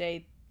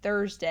 Tuesday,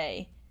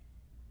 Thursday,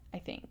 I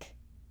think.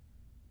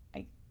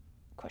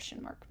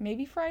 Question mark.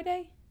 Maybe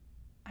Friday?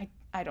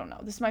 I don't know.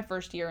 This is my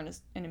first year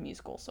in a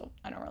musical, so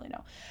I don't really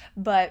know.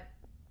 But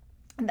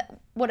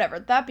whatever.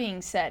 That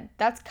being said,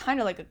 that's kind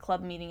of like a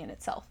club meeting in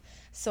itself.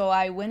 So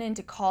I went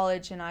into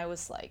college and I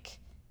was like,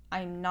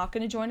 I'm not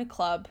going to join a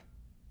club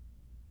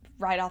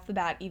right off the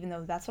bat, even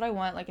though that's what I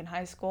want. Like in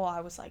high school,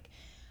 I was like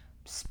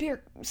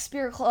spirit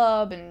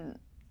club and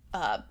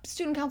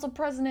student council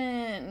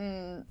president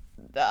and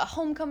the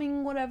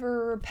homecoming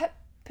whatever, pep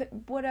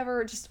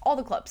whatever, just all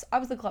the clubs. I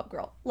was the club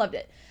girl. Loved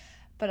it.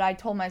 But I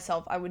told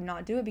myself I would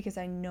not do it because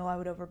I know I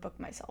would overbook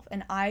myself.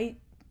 And I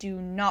do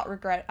not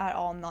regret at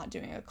all not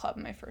doing a club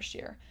in my first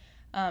year.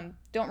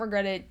 Don't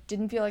regret it.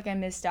 Didn't feel like I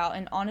missed out.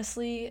 And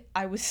honestly,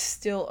 I was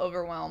still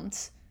overwhelmed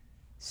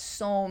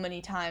so many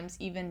times,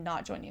 even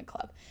not joining a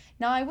club.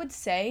 Now, I would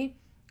say,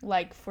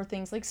 like, for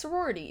things like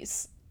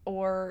sororities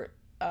or,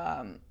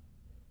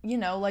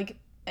 like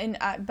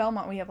at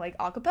Belmont, we have, like,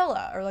 a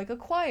cappella or, like, a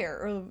choir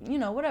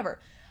or, whatever.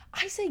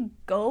 I say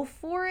go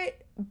for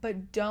it,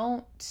 but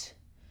don't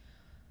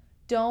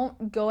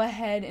go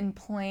ahead and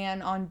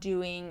plan on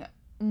doing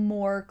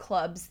more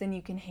clubs than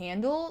you can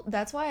handle.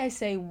 That's why I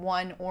say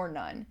one or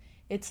none.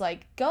 It's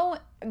like go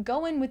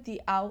in with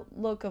the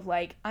outlook of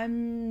like,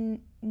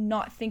 I'm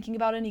not thinking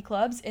about any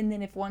clubs, and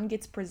then if one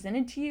gets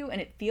presented to you and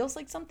it feels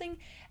like something,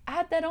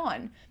 add that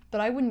on.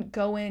 But I wouldn't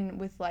go in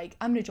with like,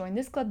 I'm gonna join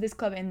this club,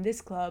 and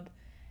this club,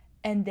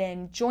 and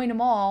then join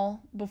them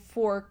all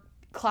before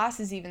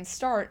classes even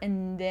start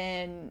and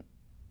then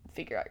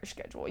figure out your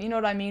schedule. You know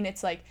what I mean?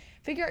 It's like,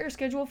 figure out your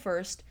schedule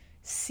first,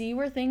 see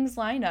where things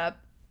line up.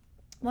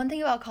 One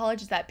thing about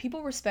college is that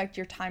people respect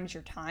your time as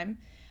your time,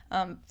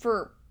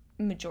 for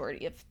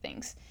majority of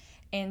things.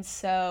 And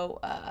so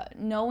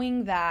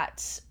knowing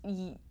that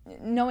in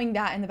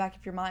the back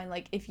of your mind,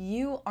 like if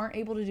you aren't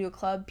able to do a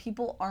club,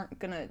 people aren't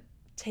going to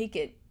take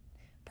it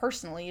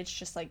personally. It's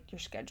just like your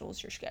schedule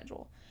is your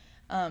schedule.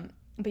 But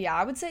yeah,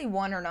 I would say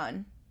one or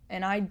none.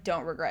 And I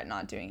don't regret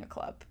not doing a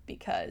club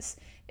because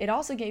it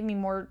also gave me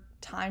more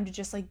time to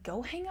just like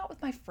go hang out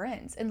with my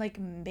friends and like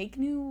make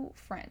new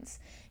friends.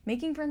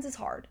 Making friends is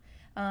hard.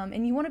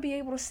 And you want to be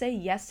able to say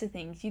yes to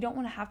things. You don't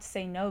want to have to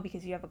say no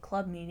because you have a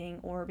club meeting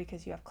or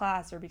because you have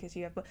class or because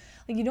you have, like,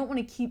 you don't want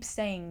to keep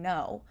saying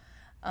no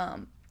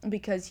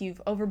because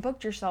you've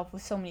overbooked yourself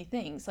with so many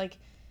things. Like,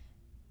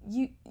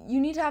 you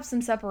need to have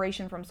some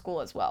separation from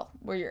school as well,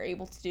 where you're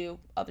able to do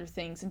other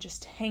things and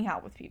just hang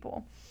out with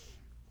people.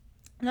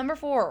 Number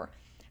 4,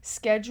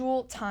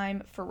 schedule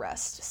time for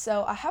rest.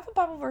 So I have a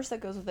Bible verse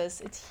that goes with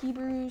this. It's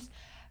Hebrews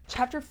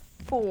chapter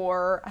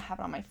 4. I have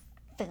it on my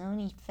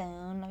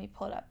phone. Let me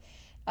pull it up.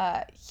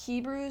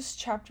 Hebrews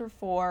chapter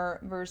 4,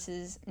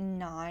 verses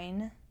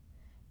 9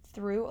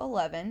 through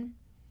 11.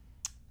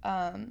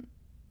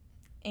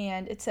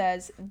 And it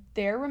says,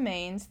 "There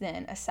remains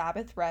then a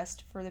Sabbath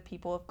rest for the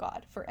people of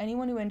God. For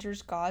anyone who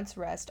enters God's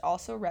rest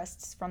also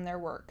rests from their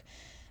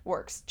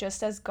works,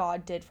 just as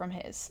God did from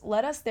his.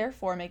 Let us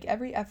therefore make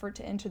every effort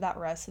to enter that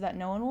rest, so that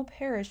no one will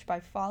perish by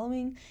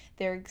following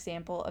their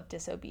example of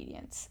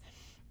disobedience."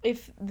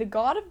 If the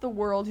God of the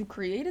world who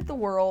created the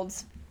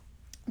worlds,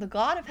 the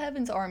God of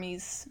heaven's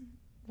armies,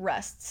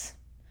 rests,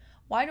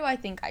 why do I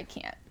think I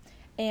can't?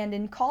 And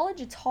in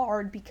college, it's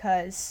hard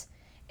because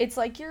it's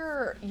like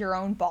you're your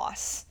own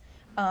boss,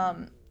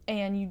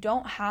 and you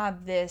don't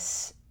have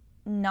this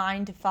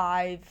 9 to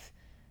 5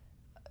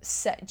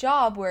 set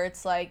job where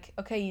it's like,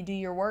 okay, you do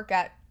your work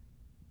at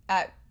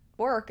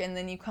work and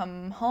then you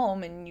come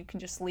home and you can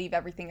just leave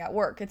everything at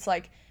work. It's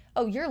like,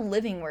 oh, you're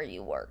living where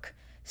you work.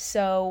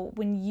 So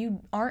when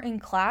you aren't in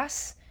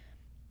class,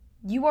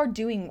 you are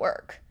doing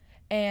work.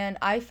 And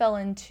I fell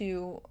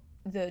into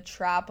the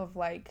trap of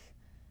like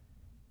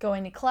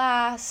going to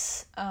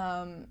class,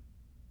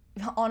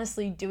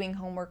 honestly doing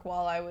homework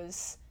while I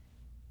was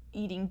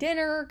eating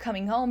dinner,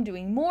 coming home,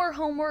 doing more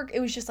homework. It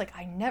was just like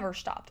I never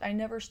stopped.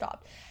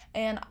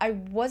 And I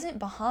wasn't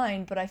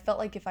behind, but I felt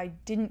like if I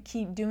didn't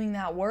keep doing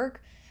that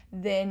work,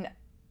 then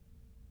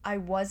I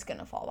was going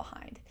to fall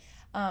behind.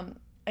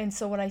 And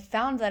so what I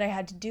found that I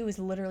had to do is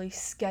literally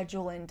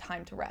schedule in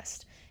time to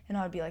rest. And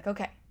I would be like,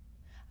 okay,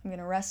 I'm going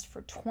to rest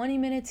for 20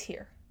 minutes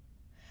here.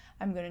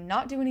 I'm going to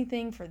not do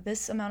anything for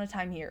this amount of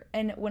time here.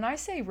 And when I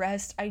say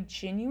rest, I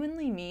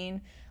genuinely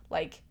mean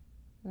like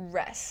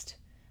rest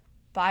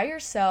by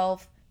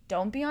yourself.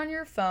 Don't be on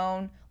your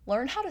phone.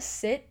 Learn how to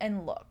sit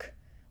and look.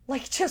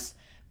 Like, just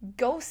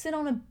go sit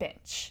on a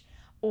bench,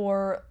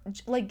 or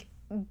like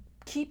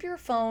keep your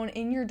phone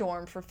in your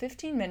dorm for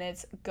 15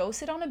 minutes, go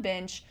sit on a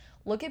bench,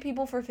 look at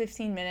people for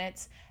 15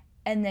 minutes,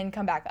 and then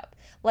come back up.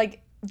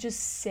 Like, just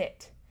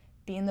sit.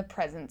 Be in the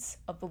presence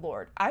of the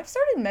Lord. I've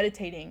started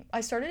meditating.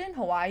 I started in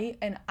Hawaii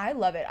and I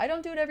love it. I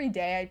don't do it every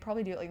day. I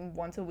probably do it like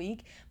once a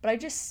week, but I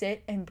just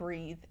sit and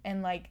breathe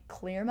and like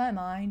clear my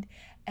mind,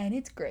 and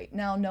it's great.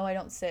 Now, no, I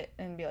don't sit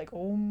and be like,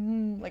 oh,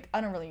 like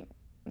I don't really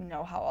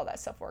know how all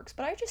that stuff works,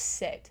 but I just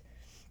sit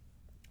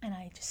and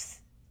I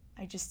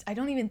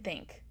don't even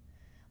think.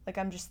 Like,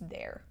 I'm just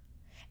there,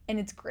 and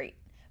it's great.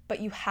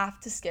 But you have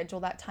to schedule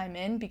that time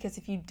in, because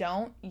if you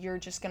don't, you're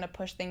just going to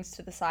push things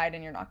to the side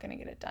and you're not going to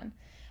get it done.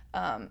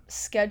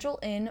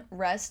 Scheduling in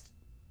rest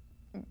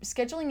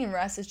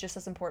is just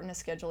as important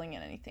as scheduling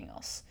in anything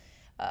else.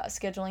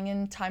 Scheduling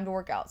in time to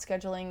work out,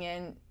 scheduling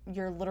in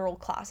your literal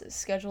classes,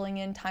 scheduling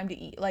in time to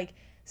eat. Like,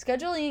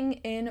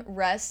 scheduling in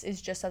rest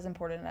is just as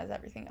important as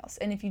everything else.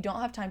 And if you don't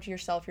have time to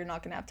yourself, you're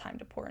not going to have time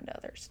to pour into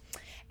others.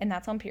 And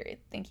that's on period.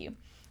 Thank you.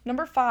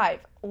 Number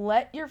 5,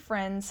 let your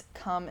friends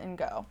come and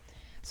go.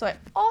 So I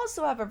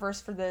also have a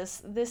verse for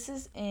this. This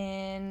is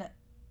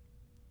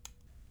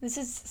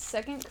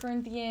 2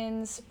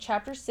 Corinthians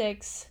chapter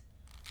 6,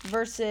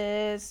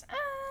 verses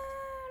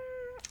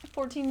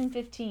 14 and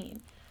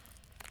 15.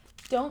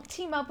 Don't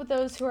team up with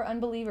those who are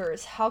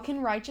unbelievers. How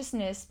can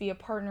righteousness be a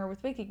partner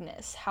with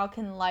wickedness? How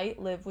can light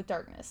live with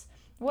darkness?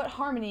 What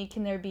harmony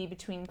can there be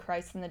between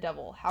Christ and the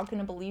devil? How can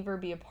a believer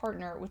be a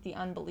partner with the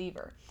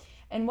unbeliever?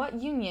 And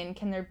what union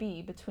can there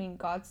be between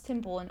God's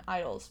temple and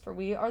idols? For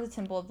we are the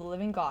temple of the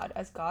living God,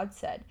 as God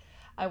said,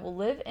 I will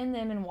live in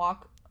them and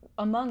walk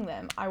among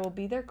them. I will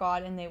be their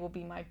God, and they will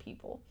be my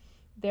people.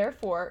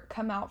 Therefore,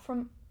 come out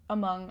from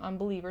among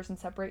unbelievers and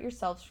separate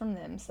yourselves from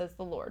them, says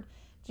the Lord.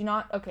 Do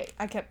not, okay,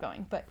 I kept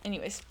going, but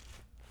anyways,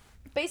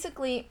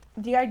 basically,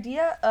 the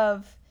idea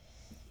of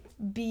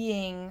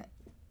being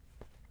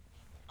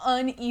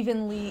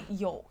unevenly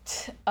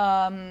yoked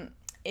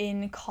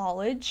in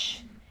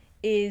college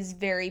is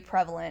very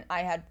prevalent,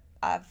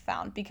 I've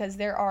found, because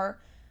there are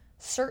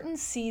certain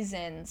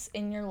seasons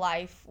in your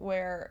life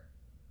where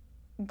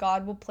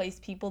God will place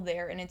people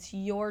there, and it's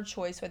your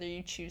choice whether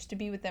you choose to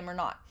be with them or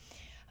not.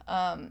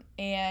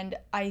 And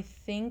I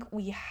think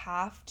we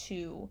have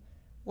to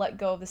let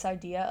go of this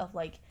idea of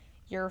like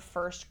your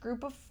first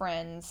group of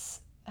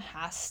friends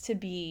has to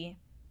be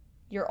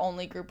your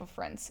only group of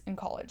friends in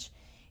college.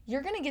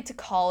 You're going to get to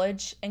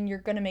college and you're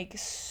going to make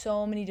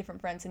so many different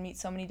friends and meet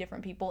so many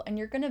different people, and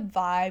you're going to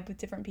vibe with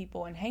different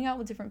people and hang out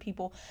with different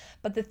people.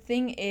 But the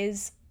thing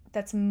is,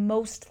 that's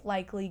most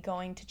likely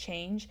going to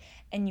change,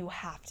 and you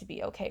have to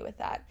be okay with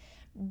that.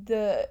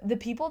 The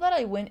people that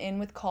I went in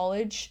with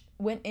college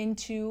went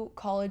into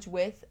college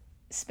with,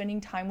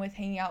 spending time with,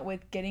 hanging out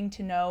with, getting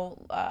to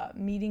know,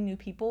 meeting new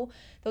people,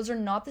 those are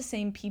not the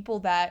same people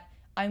that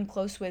I'm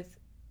close with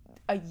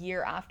a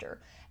year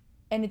after.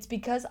 And it's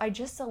because I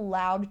just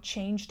allowed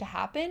change to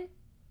happen.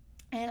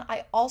 And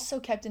I also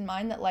kept in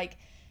mind that, like,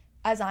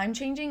 as I'm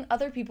changing,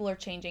 other people are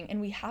changing,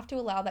 and we have to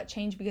allow that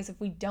change, because if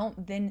we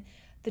don't, then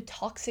the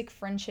toxic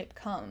friendship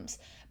comes.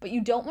 But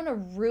you don't want to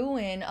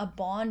ruin a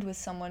bond with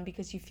someone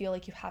because you feel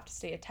like you have to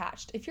stay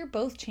attached. If you're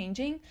both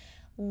changing,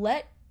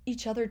 let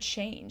each other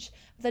change.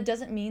 But that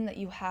doesn't mean that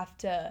you have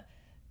to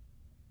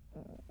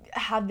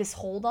have this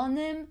hold on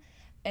them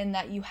and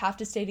that you have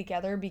to stay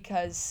together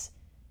because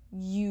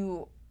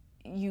you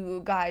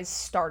guys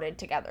started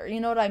together.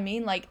 You know what I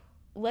mean? Like,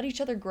 let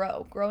each other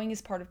grow. Growing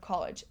is part of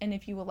college. And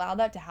if you allow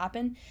that to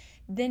happen,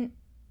 then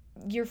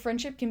your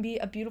friendship can be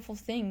a beautiful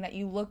thing that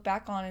you look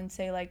back on and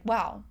say, like,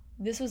 wow,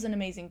 this was an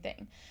amazing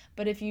thing.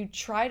 But if you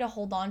try to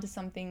hold on to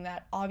something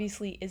that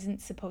obviously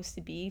isn't supposed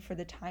to be for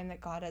the time that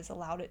God has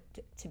allowed it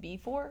to be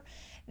for,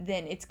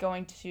 then it's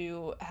going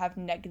to have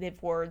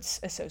negative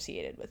words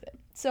associated with it.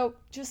 So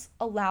just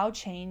allow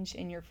change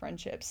in your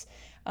friendships.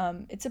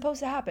 It's supposed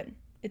to happen.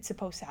 It's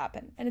supposed to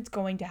happen. And it's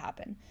going to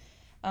happen.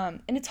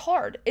 And it's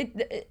hard.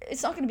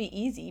 It's not going to be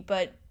easy,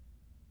 but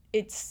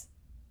it's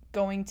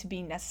going to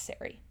be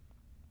necessary.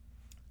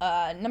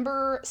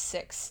 Number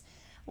 6,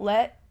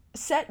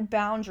 set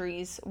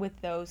boundaries with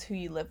those who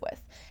you live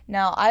with.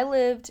 Now, I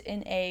lived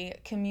in a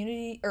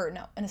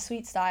in a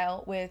suite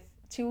style with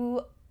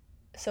so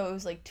it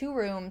was like 2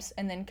 rooms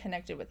and then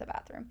connected with a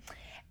bathroom.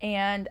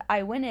 And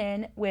I went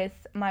in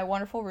with my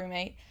wonderful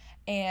roommate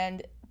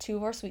and 2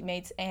 of our suite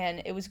mates,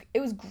 and it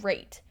was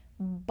great.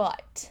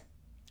 But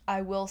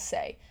I will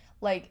say,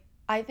 like,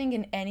 I think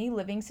in any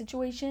living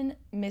situation,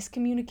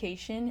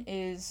 miscommunication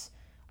is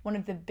one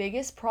of the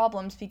biggest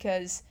problems,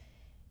 because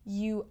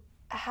you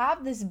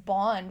have this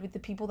bond with the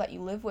people that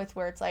you live with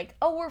where it's like,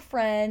 oh, we're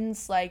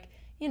friends, like,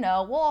 you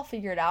know, we'll all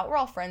figure it out. We're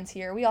all friends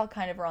here. We all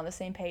kind of are on the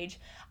same page.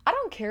 I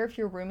don't care if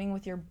you're rooming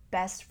with your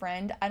best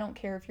friend. I don't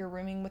care if you're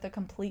rooming with a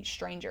complete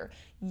stranger.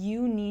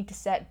 You need to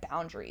set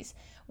boundaries.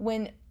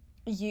 When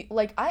you,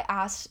 like, I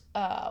asked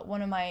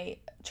one of my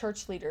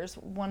church leaders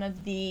one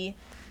of the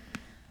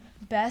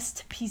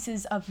best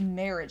pieces of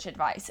marriage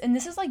advice, and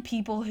this is like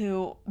people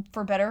who,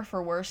 for better or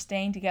for worse,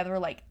 staying together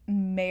like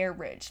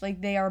marriage, like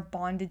they are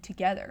bonded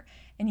together.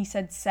 And he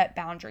said, set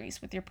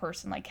boundaries with your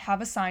person, like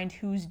have assigned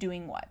who's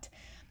doing what.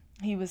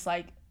 He was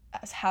like,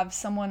 have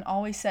someone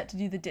always set to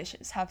do the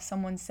dishes, have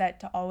someone set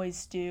to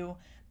always do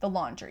the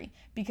laundry,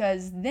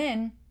 because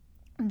then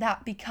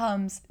that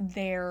becomes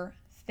their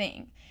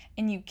thing,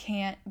 and you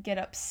can't get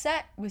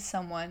upset with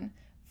someone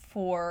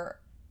for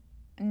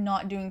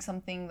not doing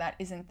something that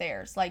isn't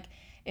theirs. Like,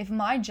 if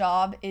my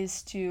job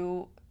is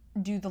to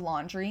do the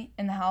laundry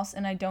in the house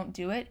and I don't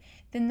do it,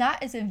 then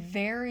that is a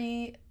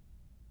very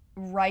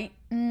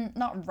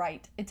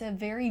it's a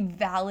very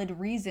valid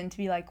reason to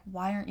be like,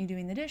 why aren't you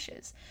doing the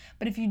dishes?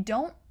 But if you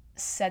don't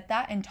set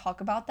that and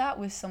talk about that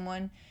with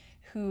someone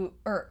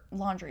or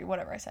laundry,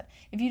 whatever I said,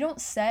 if you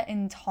don't set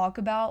and talk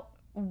about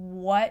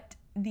what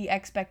the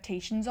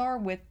expectations are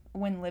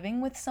when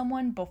living with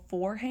someone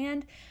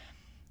beforehand,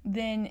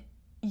 then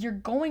you're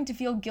going to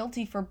feel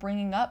guilty for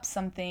bringing up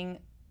something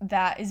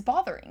that is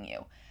bothering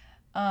you.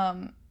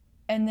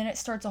 And then it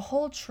starts a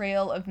whole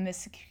trail of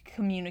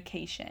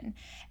miscommunication.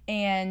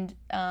 And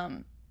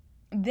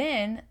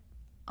then,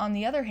 on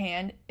the other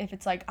hand, if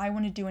it's like, I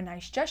want to do a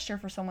nice gesture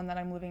for someone that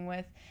I'm living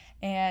with,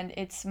 and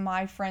it's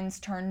my friend's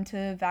turn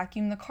to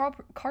vacuum the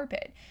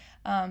carpet,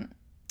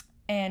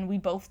 and we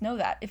both know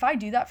that, if I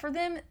do that for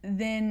them,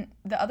 then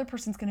the other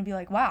person's going to be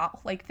like, wow,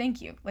 like,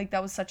 thank you. Like,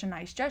 that was such a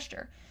nice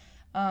gesture.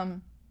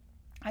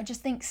 I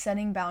just think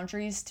setting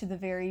boundaries to the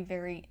very,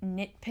 very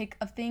nitpick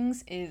of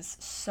things is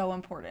so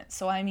important.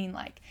 So, I mean,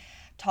 like,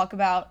 talk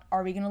about,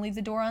 are we going to leave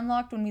the door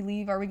unlocked when we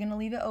leave? Are we going to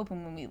leave it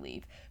open when we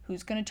leave?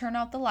 Who's going to turn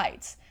out the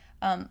lights?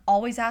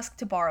 Always ask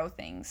to borrow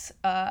things.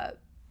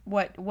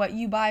 What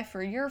you buy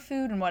for your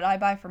food and what I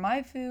buy for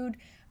my food,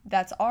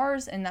 that's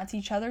ours and that's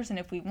each other's. And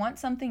if we want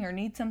something or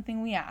need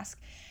something, we ask.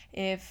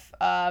 If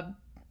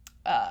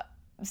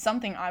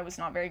something I was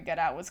not very good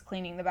at was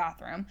cleaning the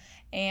bathroom,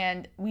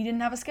 and we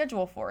didn't have a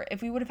schedule for it.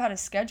 If we would have had a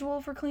schedule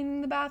for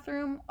cleaning the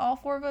bathroom, all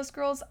 4 of us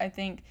girls, I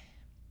think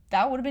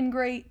that would have been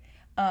great.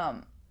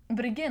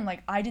 But again,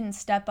 like, I didn't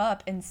step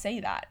up and say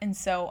that. And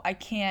so I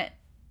can't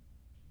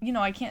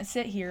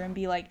sit here and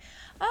be like,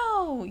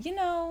 oh,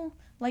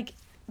 like,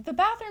 the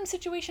bathroom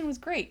situation was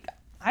great.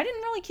 I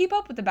didn't really keep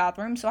up with the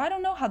bathroom, so I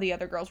don't know how the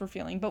other girls were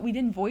feeling, but we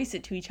didn't voice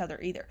it to each other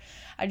either.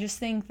 I just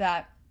think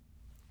that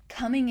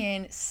coming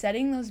in,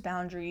 setting those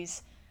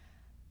boundaries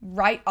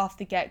right off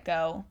the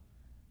get-go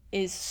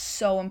is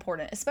so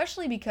important,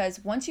 especially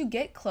because once you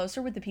get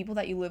closer with the people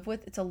that you live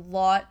with, it's a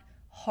lot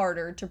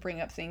harder to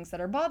bring up things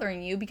that are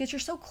bothering you because you're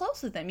so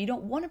close with them. You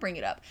don't want to bring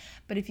it up.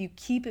 But if you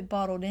keep it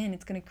bottled in,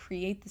 it's going to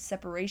create the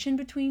separation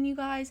between you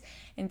guys,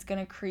 and it's going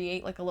to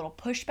create like a little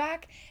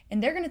pushback,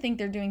 and they're going to think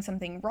they're doing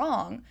something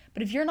wrong.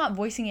 But if you're not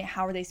voicing it,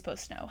 how are they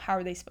supposed to know? How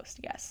are they supposed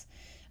to guess?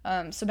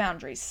 So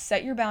boundaries.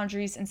 Set your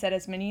boundaries and set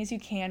as many as you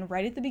can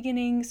right at the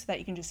beginning so that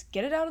you can just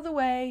get it out of the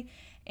way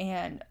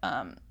and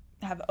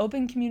have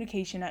open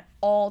communication at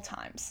all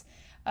times.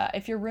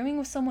 If you're rooming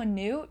with someone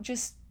new,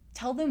 just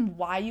tell them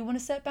why you want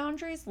to set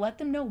boundaries. Let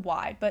them know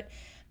why. But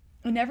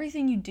in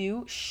everything you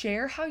do,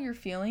 share how you're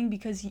feeling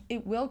because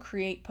it will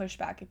create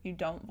pushback if you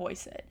don't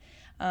voice it.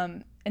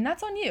 And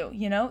that's on you,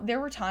 you know? There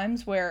were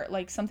times where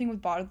like something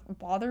would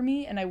bother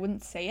me and I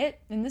wouldn't say it.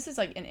 And this is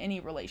like in any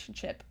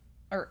relationship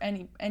or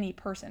any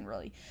person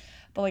really.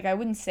 But like I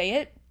wouldn't say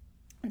it.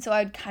 And so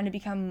I'd kind of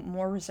become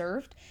more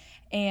reserved.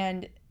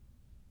 And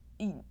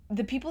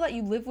the people that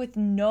you live with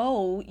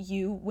know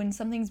you when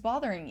something's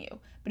bothering you.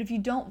 But if you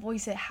don't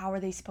voice it, how are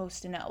they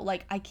supposed to know?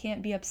 Like, I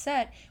can't be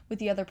upset with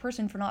the other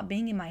person for not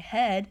being in my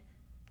head,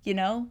 you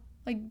know?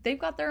 Like, they've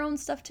got their own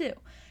stuff too.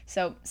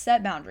 So,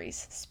 set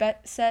boundaries.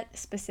 Set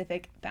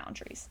specific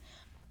boundaries.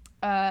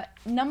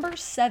 Number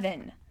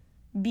 7,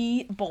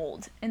 be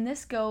bold. And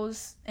this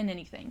goes in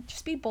anything.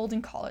 Just be bold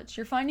in college.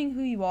 You're finding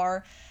who you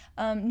are.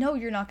 No,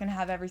 you're not going to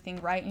have everything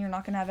right, and you're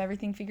not going to have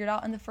everything figured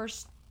out in the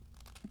first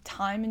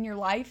time in your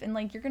life, and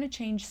like you're going to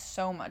change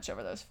so much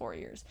over those 4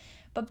 years.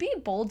 But be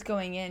bold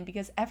going in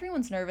because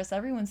everyone's nervous,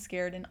 everyone's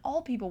scared, and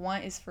all people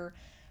want is for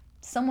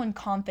someone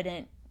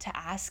confident to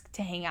ask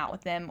to hang out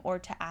with them or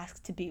to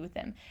ask to be with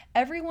them.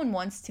 Everyone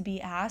wants to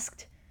be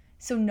asked,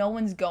 so no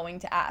one's going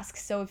to ask.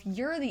 So if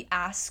you're the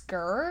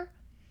asker,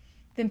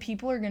 then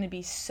people are going to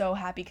be so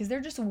happy because they're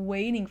just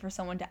waiting for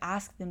someone to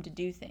ask them to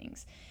do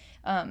things.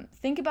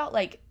 Think about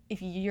like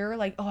if you're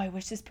like, oh, I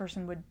wish this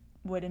person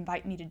would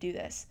invite me to do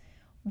this.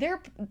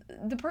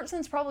 The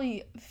person's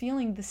probably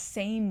feeling the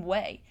same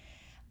way.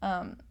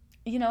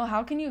 You know,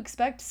 how can you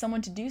expect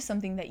someone to do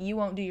something that you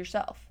won't do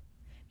yourself?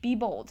 Be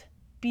bold.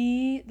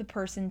 Be the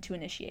person to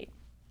initiate.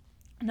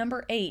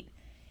 Number 8,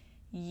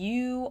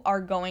 you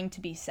are going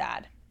to be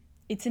sad.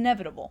 It's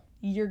inevitable.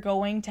 You're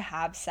going to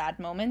have sad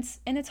moments,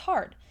 and it's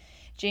hard.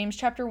 James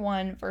chapter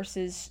 1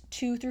 verses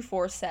 2 through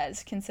 4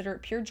 says, "Consider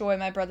it pure joy,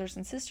 my brothers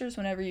and sisters,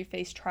 whenever you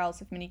face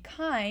trials of many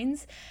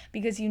kinds,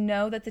 because you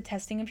know that the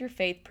testing of your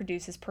faith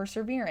produces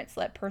perseverance.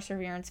 Let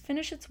perseverance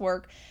finish its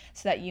work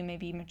so that you may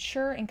be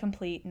mature and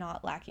complete,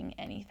 not lacking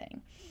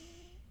anything."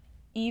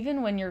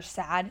 Even when you're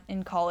sad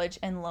in college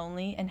and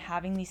lonely and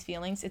having these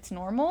feelings, it's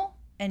normal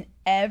and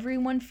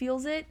everyone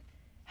feels it.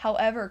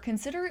 However,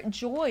 consider it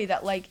joy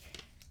that like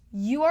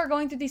you are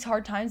going through these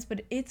hard times,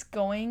 but it's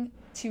going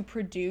to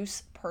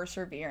produce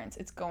perseverance.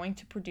 It's going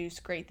to produce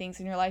great things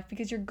in your life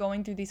because you're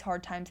going through these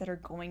hard times that are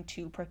going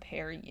to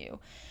prepare you.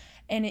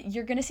 And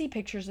you're going to see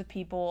pictures of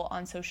people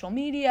on social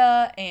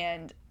media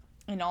and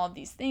all of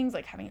these things,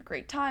 like having a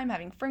great time,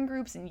 having friend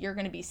groups, and you're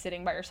going to be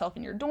sitting by yourself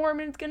in your dorm,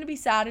 and it's going to be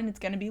sad and it's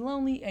going to be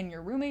lonely, and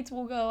your roommates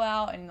will go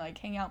out and like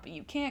hang out, but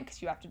you can't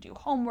because you have to do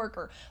homework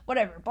or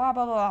whatever, blah,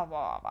 blah, blah,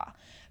 blah, blah.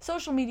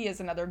 Social media is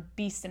another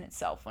beast in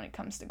itself when it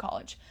comes to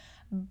college.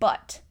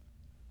 But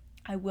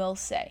I will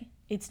say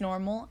it's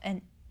normal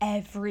and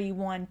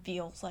everyone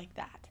feels like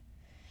that.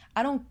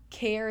 I don't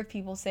care if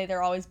people say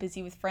they're always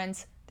busy with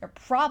friends. They're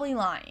probably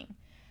lying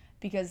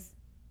because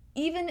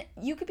even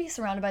you could be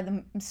surrounded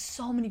by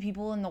so many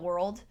people in the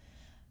world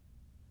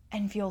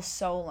and feel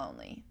so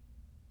lonely.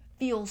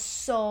 Feel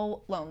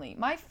so lonely.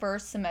 My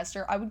first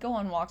semester, I would go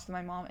on walks with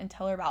my mom and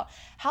tell her about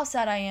how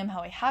sad I am,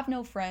 how I have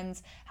no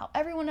friends, how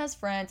everyone has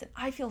friends, and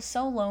I feel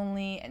so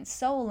lonely and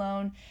so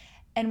alone.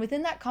 And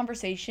within that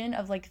conversation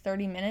of like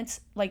 30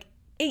 minutes, like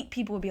 8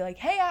 people would be like,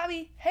 hey,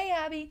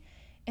 Abby.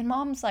 And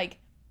mom's like,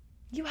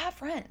 you have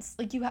friends.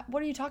 Like,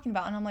 what are you talking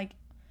about? And I'm like,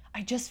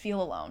 I just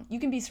feel alone.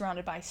 You can be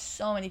surrounded by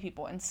so many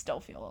people and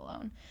still feel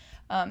alone.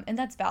 And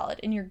that's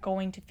valid. And you're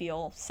going to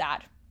feel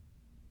sad.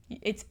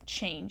 It's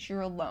change.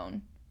 You're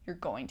alone. You're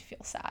going to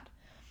feel sad.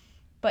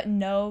 But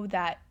know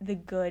that the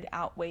good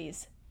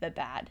outweighs the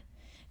bad.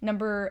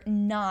 Number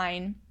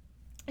 9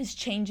 is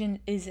change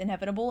is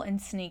inevitable and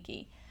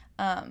sneaky.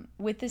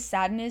 With this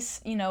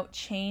sadness,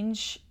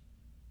 change,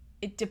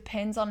 it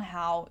depends on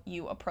how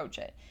you approach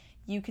it.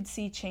 You could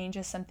see change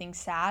as something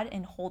sad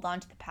and hold on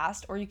to the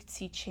past, or you could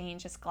see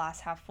change as glass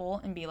half full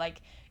and be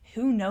like,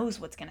 who knows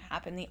what's going to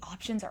happen? The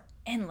options are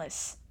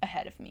endless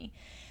ahead of me.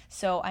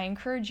 So I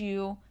encourage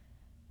you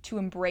to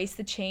embrace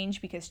the change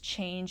because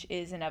change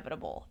is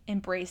inevitable.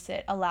 Embrace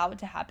it, allow it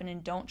to happen,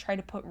 and don't try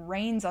to put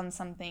reins on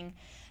something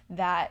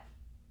that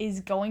is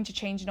going to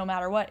change no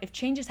matter what. If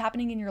change is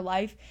happening in your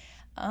life,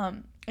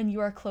 and you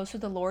are close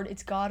with the Lord,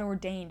 it's God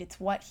ordained. It's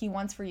what He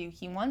wants for you.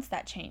 He wants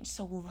that change.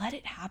 So let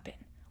it happen.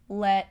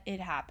 Let it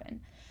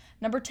happen.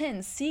 Number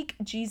 10, seek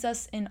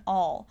Jesus in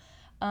all.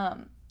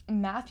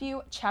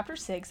 Matthew chapter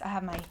 6, I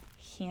have my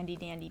handy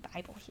dandy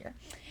Bible here.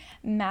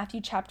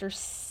 Matthew chapter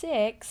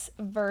 6,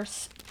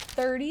 verse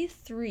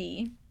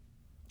 33,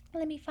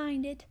 let me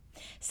find it,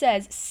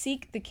 says,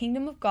 "Seek the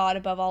kingdom of God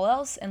above all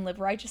else and live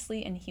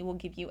righteously, and He will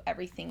give you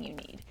everything you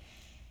need."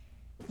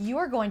 You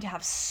are going to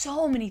have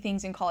so many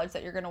things in college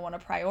that you're going to want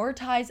to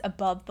prioritize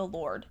above the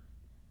Lord.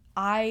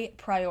 I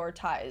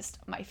prioritized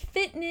my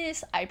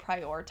fitness, I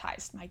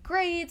prioritized my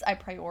grades, I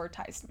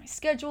prioritized my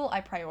schedule,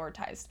 I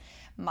prioritized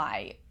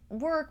my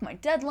work, my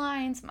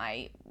deadlines,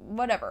 my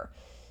whatever.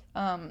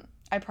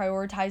 I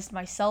prioritized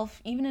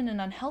myself even in an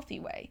unhealthy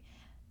way.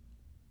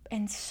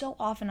 And so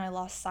often I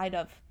lost sight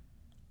of,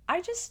 I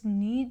just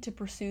need to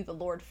pursue the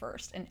Lord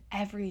first, and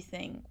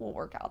everything will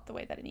work out the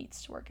way that it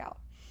needs to work out.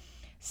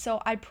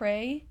 So I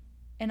pray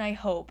and I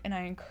hope and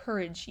I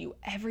encourage you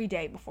every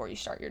day before you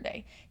start your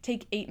day.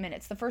 Take 8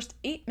 minutes. The first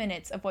 8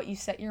 minutes of what you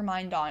set your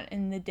mind on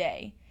in the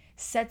day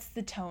sets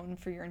the tone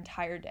for your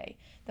entire day.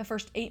 The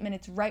first 8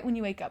 minutes right when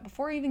you wake up,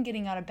 before even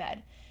getting out of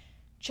bed,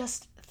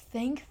 just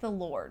thank the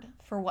Lord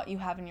for what you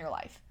have in your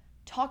life.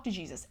 Talk to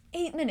Jesus.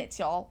 8 minutes,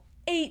 y'all.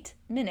 8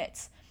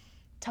 minutes.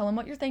 Tell him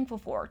what you're thankful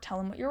for. Tell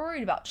him what you're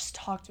worried about. Just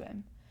talk to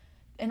him.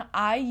 And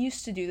I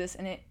used to do this,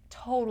 and it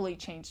totally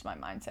changed my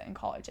mindset in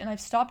college. And I've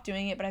stopped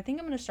doing it, but I think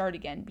I'm going to start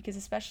again, because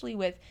especially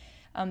with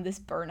this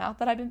burnout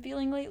that I've been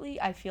feeling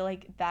lately, I feel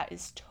like that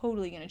is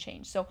totally going to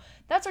change. So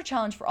that's our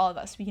challenge for all of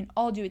us. We can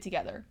all do it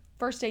together.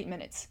 First 8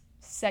 minutes,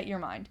 set your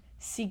mind,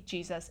 seek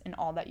Jesus in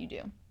all that you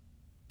do.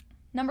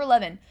 Number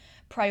 11,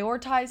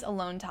 prioritize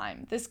alone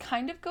time. This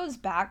kind of goes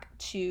back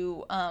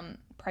to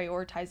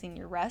prioritizing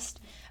your rest,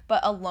 but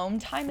alone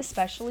time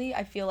especially,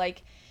 I feel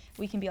like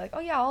we can be like, oh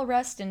yeah, I'll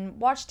rest and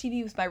watch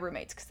TV with my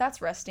roommates, because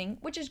that's resting,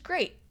 which is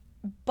great.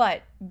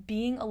 But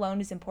being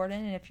alone is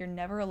important, and if you're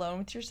never alone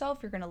with yourself,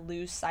 you're going to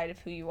lose sight of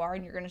who you are,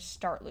 and you're going to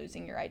start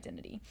losing your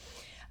identity.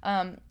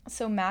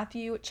 So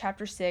Matthew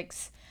chapter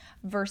 6,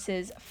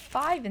 verses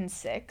 5 and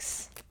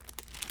 6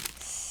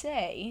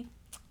 say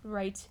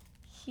right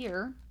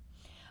here,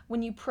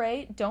 when you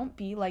pray, don't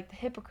be like the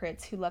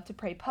hypocrites who love to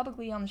pray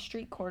publicly on the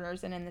street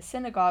corners and in the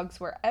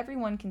synagogues where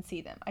everyone can see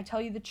them. I tell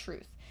you the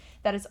truth.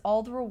 That is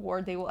all the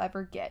reward they will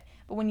ever get.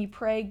 But when you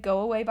pray,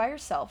 go away by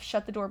yourself,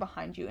 shut the door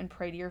behind you, and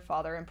pray to your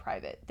Father in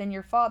private. Then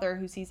your Father,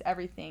 who sees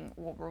everything,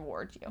 will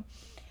reward you.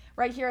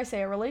 Right here I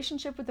say a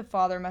relationship with the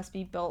Father must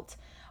be built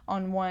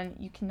on one-on-one.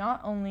 You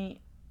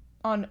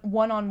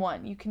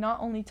cannot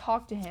only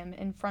talk to him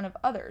in front of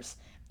others.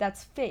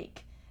 That's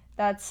fake.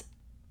 That's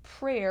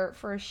prayer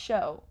for a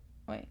show.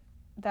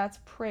 That's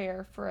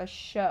prayer for a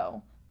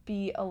show.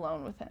 Be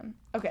alone with him.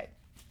 Okay.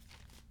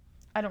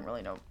 I don't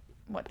really know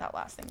what that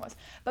last thing was.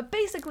 But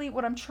basically,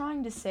 what I'm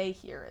trying to say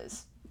here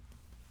is,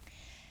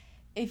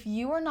 if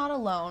you are not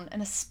alone,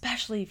 and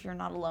especially if you're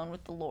not alone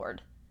with the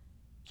Lord,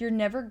 you're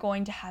never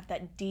going to have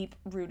that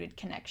deep-rooted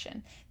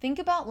connection. Think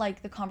about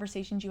like the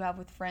conversations you have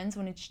with friends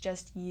when it's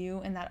just you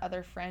and that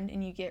other friend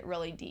and you get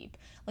really deep.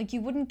 Like,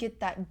 you wouldn't get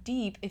that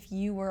deep if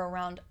you were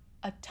around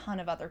a ton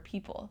of other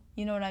people.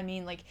 You know what I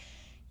mean? Like,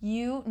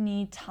 you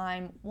need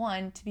time,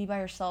 one, to be by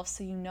yourself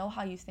so you know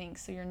how you think,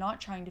 so you're not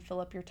trying to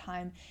fill up your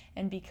time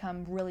and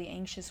become really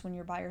anxious when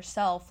you're by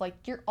yourself. Like,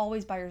 you're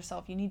always by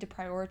yourself. You need to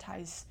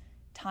prioritize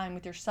time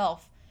with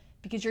yourself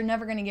because you're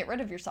never going to get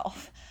rid of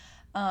yourself.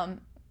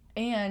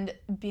 And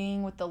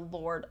being with the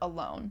Lord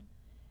alone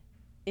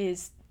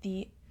is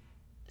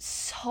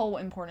so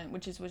important,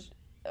 which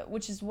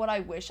is what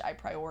I wish I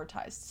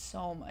prioritized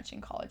so much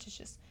in college. It's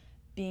just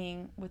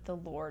being with the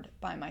Lord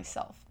by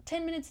myself.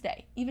 10 minutes a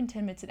day, even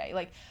 10 minutes a day.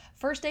 Like,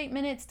 first 8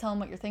 minutes, tell him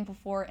what you're thankful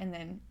for, and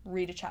then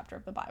read a chapter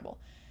of the Bible.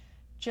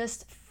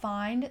 Just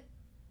find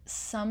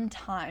some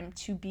time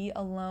to be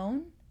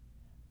alone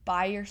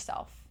by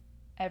yourself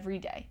every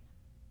day,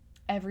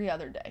 every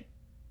other day.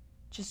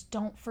 Just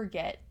don't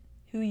forget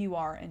who you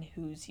are and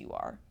whose you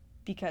are,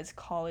 because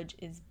college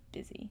is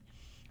busy.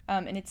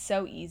 And it's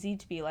so easy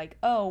to be like,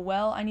 oh,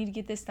 well, I need to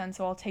get this done,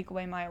 so I'll take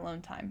away my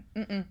alone time.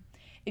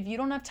 If you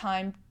don't have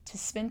time to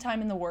spend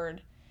time in the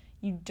Word,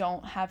 you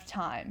don't have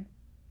time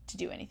to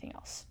do anything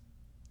else.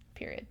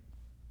 Period.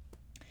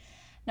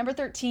 Number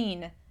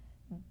 13.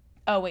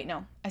 Oh, wait,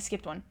 no. I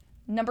skipped one.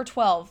 Number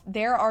 12.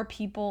 There are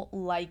people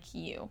like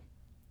you.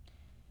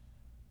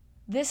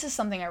 This is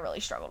something I really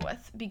struggled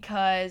with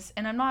because,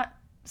 and I'm not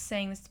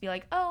saying this to be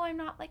like, oh, I'm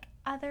not like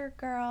other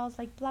girls,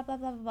 like blah, blah,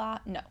 blah, blah.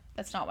 No,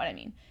 that's not what I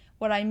mean.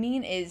 What I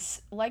mean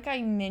is, like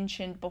I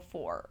mentioned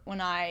before, when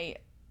I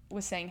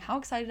was saying how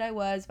excited I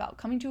was about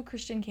coming to a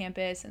Christian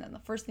campus, and then the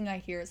first thing I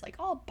hear is like,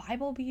 oh,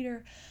 Bible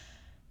beater.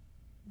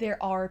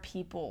 There are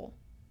people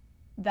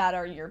that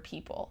are your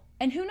people.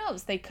 And who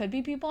knows? They could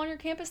be people on your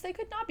campus. They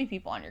could not be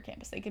people on your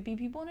campus. They could be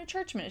people in a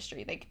church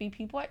ministry. They could be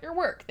people at your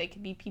work. They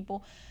could be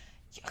people,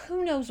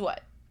 who knows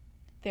what.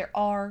 There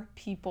are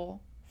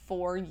people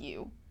for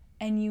you.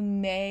 And you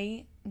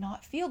may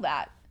not feel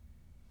that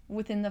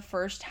within the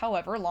first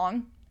however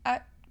long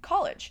at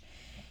college.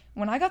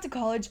 When I got to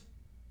college,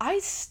 I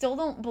still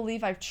don't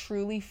believe I've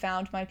truly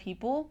found my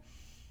people,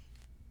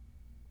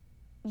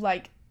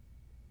 like,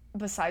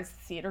 besides the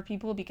theater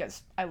people,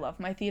 because I love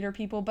my theater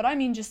people, but I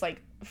mean just,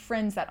 like,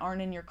 friends that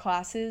aren't in your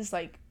classes,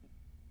 like,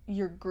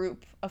 your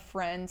group of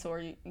friends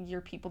or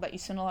your people that you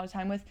spend a lot of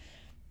time with.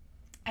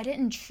 I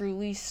didn't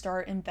truly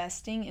start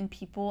investing in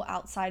people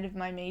outside of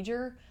my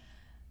major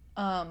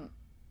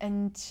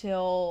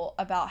until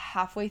about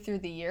halfway through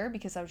the year,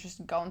 because I was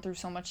just going through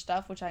so much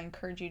stuff, which I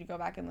encourage you to go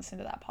back and listen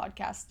to that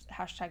podcast,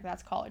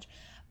 #that's college.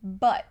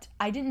 But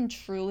I didn't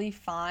truly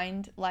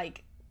find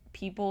like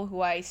people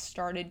who I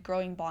started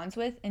growing bonds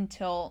with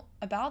until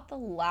about the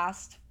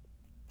last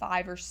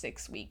 5 or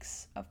 6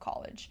 weeks of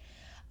college.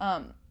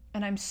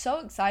 And I'm so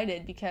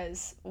excited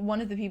because one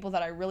of the people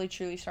that I really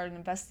truly started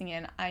investing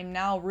in, I'm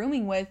now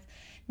rooming with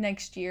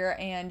next year,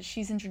 and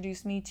she's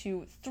introduced me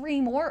to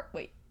three more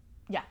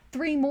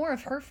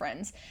of her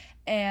friends.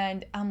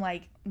 And I'm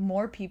like,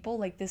 more people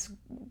like this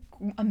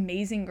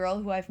amazing girl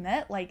who I've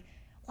met, like,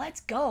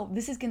 let's go.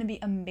 This is going to be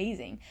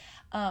amazing.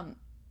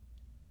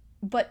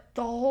 But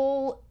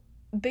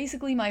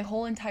basically my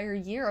whole entire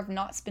year of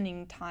not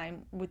spending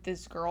time with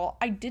this girl,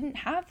 I didn't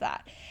have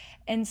that.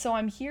 And so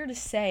I'm here to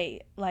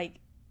say, like,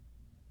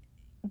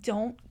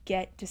 don't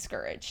get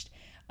discouraged.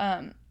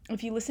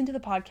 If you listen to the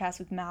podcast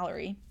with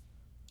Mallory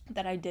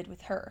that I did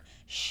with her,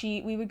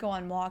 we would go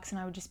on walks and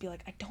I would just be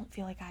like, I don't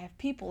feel like I have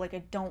people. Like,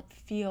 I don't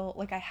feel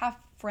like I have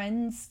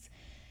friends,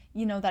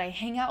 that I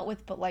hang out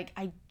with, but like,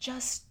 I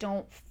just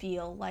don't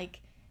feel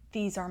like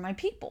these are my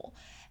people.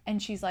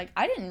 And she's like,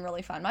 I didn't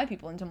really find my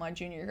people until my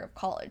junior year of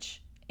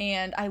college.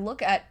 And I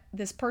look at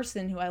this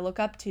person who I look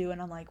up to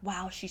and I'm like,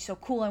 wow, she's so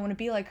cool. I want to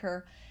be like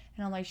her.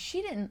 And I'm like,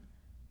 she didn't,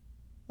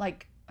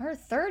 like, her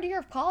third year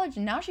of college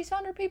and now she's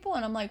found her people.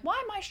 And I'm like, why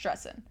am I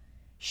stressing?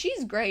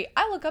 She's great.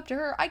 I look up to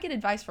her. I get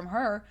advice from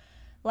her.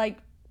 Like,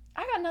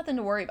 I got nothing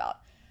to worry about.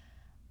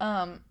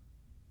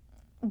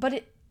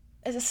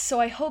 So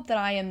I hope that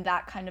I am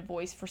that kind of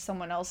voice for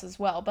someone else as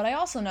well. But I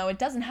also know it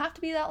doesn't have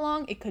to be that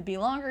long. It could be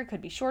longer. It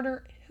could be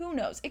shorter. Who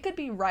knows? It could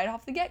be right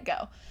off the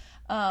get-go.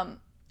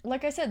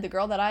 Like I said, the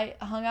girl that I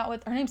hung out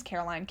with, her name's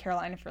Caroline.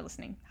 Caroline, if you're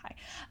listening,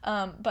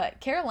 hi.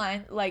 But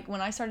Caroline, like, when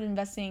I started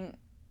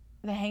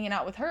hanging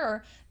out with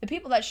her, the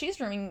people that she's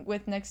rooming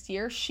with next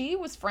year, she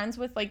was friends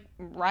with, like,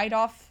 right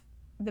off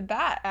the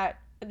bat at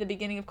the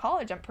beginning of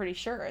college, I'm pretty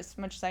sure, as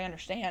much as I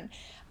understand.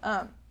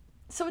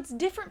 So it's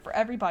different for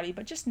everybody,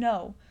 but just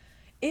know,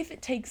 if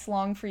it takes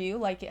long for you,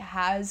 like it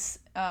has,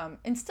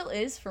 and still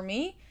is for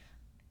me,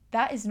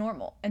 that is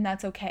normal, and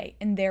that's okay.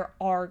 And there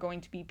are going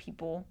to be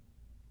people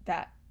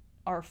that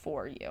are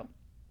for you.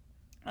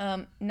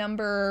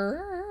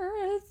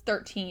 Number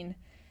 13,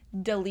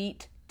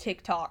 delete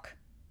TikTok.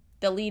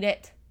 Delete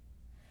it.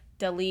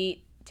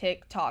 Delete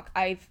TikTok.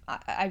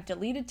 I've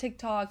deleted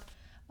TikTok.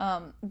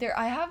 I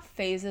have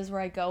phases where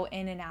I go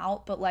in and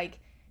out, but like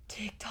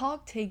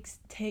TikTok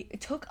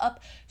took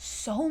up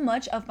so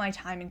much of my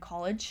time in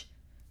college.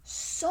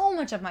 So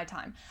much of my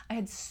time. I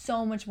had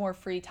so much more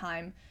free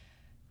time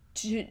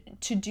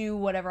to do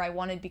whatever I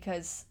wanted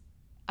because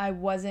I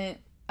was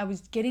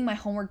getting my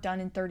homework done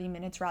in 30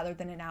 minutes rather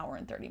than an hour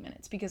and 30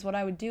 minutes. Because what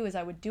I would do is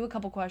I would do a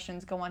couple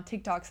questions, go on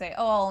TikTok, say,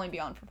 oh, I'll only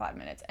be on for 5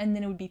 minutes. And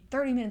then it would be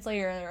 30 minutes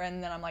later,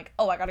 and then I'm like,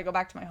 oh, I got to go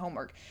back to my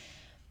homework.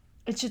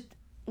 It's just,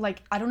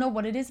 like, I don't know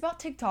what it is about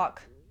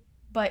TikTok,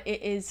 but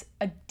it is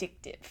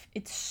addictive.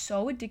 It's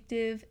so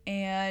addictive,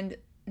 and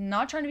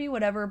not trying to be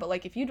whatever, but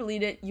like, if you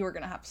delete it, you're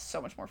going to have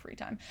so much more free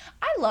time.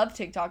 I love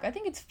TikTok. I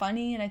think it's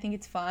funny and I think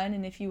it's fun.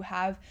 And if you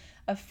have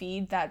a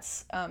feed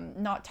that's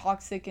not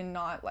toxic and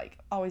not like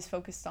always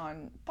focused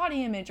on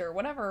body image or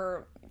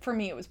whatever, for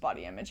me, it was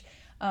body image.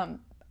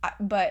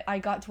 But I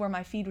got to where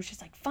my feed was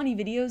just like funny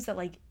videos that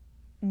like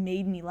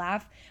made me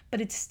laugh,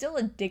 but it's still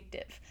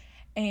addictive.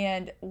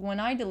 And when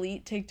I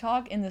delete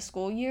TikTok in the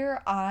school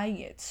year, I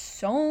get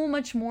so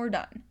much more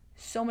done.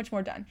 So much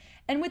more done.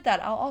 And with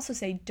that, I'll also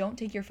say, don't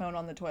take your phone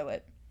on the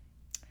toilet.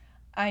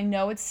 I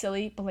know it's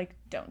silly, but like,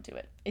 don't do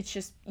it. It's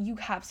just, you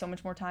have so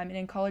much more time. And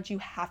in college, you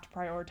have to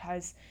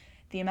prioritize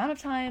the amount of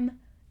time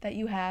that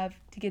you have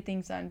to get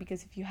things done.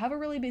 Because if you have a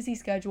really busy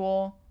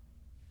schedule,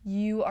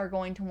 you are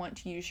going to want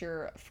to use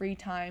your free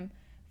time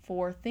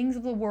for things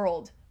of the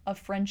world, of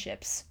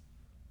friendships,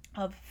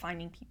 of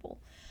finding people.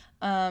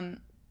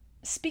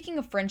 Speaking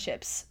of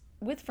friendships,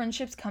 with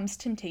friendships comes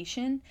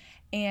temptation,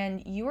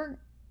 and you are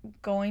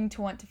going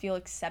to want to feel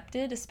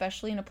accepted,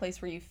 especially in a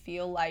place where you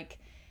feel like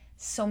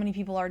so many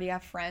people already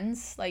have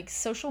friends. Like,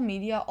 social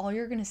media, all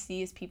you're going to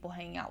see is people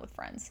hanging out with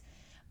friends.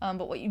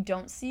 But what you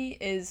don't see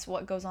is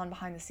what goes on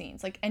behind the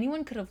scenes. Like,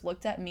 anyone could have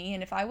looked at me,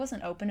 and if I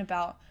wasn't open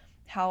about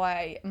how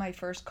my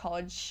first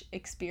college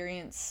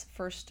experience,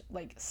 first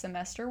like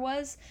semester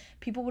was,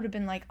 people would have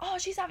been like, oh,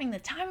 she's having the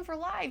time of her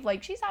life.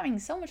 Like, she's having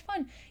so much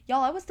fun.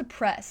 Y'all, I was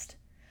depressed.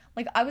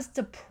 Like, I was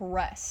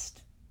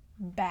depressed.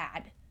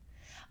 Bad.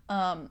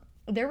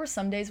 There were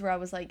some days where I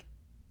was like,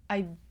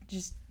 I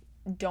just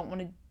don't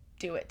want to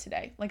do it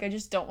today. Like, I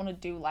just don't want to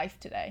do life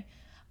today.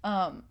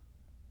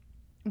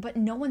 But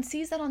no one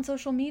sees that on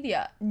social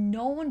media.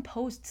 No one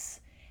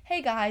posts,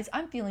 hey guys,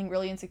 I'm feeling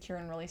really insecure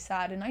and really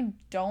sad and I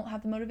don't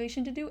have the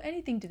motivation to do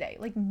anything today.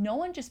 Like, no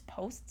one just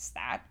posts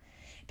that.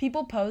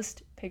 People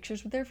post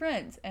pictures with their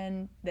friends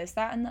and this,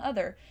 that, and the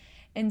other.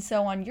 And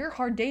so on your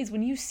hard days,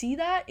 when you see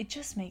that, it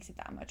just makes it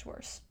that much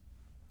worse.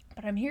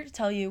 But I'm here to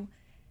tell you,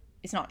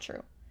 it's not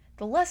true.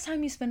 The less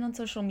time you spend on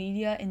social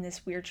media in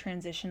this weird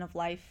transition of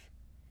life,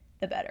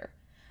 the better.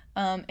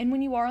 And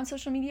when you are on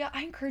social media,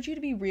 I encourage you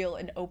to be real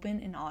and open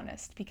and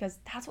honest, because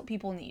that's what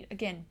people need.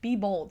 Again, be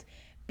bold.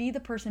 Be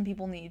the person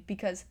people need,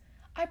 because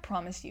I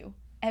promise you,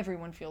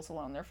 Everyone feels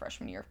alone their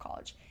freshman year of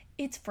college.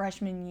 It's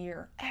freshman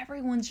year.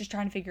 Everyone's just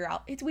trying to figure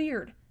out. It's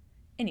weird.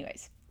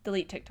 Anyways,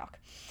 delete TikTok.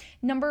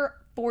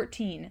 Number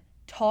 14,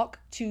 talk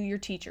to your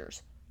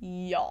teachers.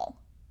 Y'all,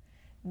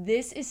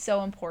 this is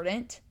so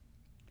important.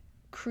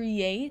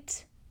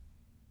 Create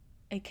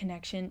a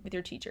connection with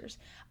your teachers.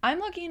 I'm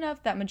lucky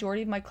enough that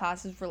majority of my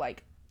classes were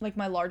like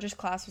my largest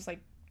class was like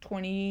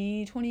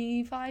 20,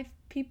 25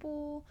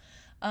 people.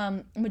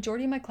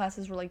 Majority of my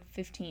classes were like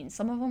 15.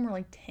 Some of them were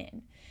like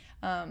 10.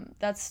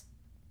 That's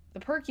the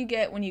perk you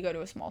get when you go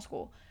to a small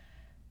school.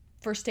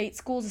 For state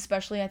schools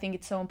especially, I think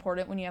it's so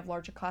important when you have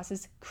larger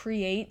classes,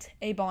 create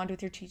a bond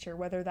with your teacher,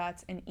 whether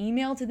that's an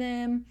email to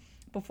them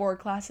before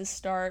classes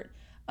start,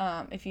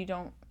 if you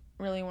don't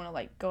really want to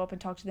like go up and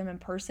talk to them in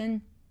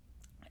person.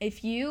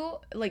 If you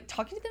like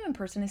talking to them in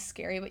person is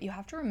scary, but you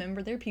have to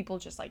remember they're people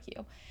just like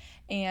you,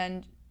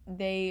 and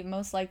they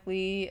most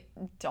likely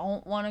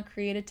don't want to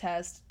create a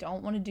test,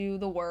 don't want to do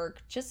the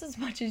work just as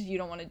much as you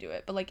don't want to do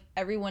it. But like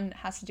everyone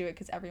has to do it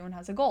because everyone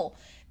has a goal.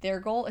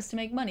 Their goal is to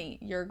make money.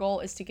 Your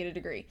goal is to get a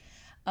degree.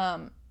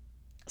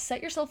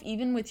 Set yourself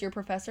even with your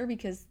professor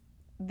because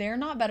they're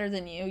not better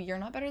than you. You're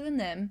not better than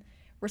them.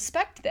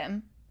 Respect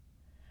them,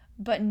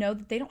 but know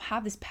that they don't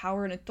have this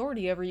power and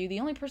authority over you. The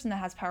only person that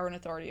has power and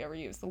authority over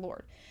you is the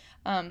Lord.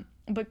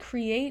 But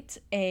create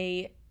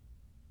a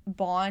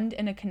bond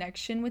and a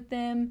connection with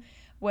them,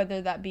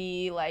 whether that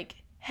be like,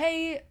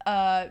 hey,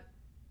 I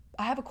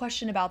have a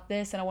question about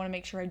this and I want to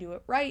make sure I do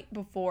it right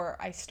before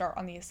I start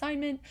on the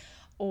assignment,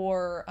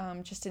 or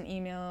just an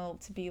email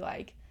to be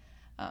like,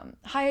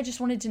 hi, I just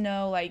wanted to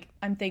know, like,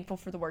 I'm thankful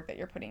for the work that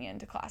you're putting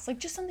into class. Like,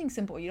 just something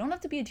simple. You don't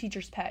have to be a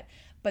teacher's pet,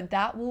 but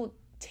that will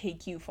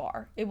take you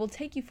far. It will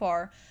take you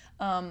far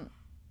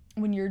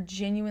when you're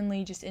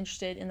genuinely just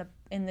interested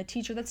in the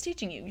teacher that's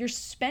teaching you. You're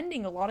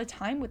spending a lot of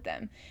time with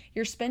them.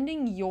 You're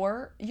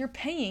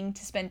paying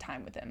to spend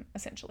time with them,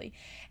 essentially.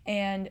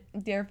 And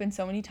there have been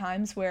so many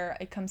times where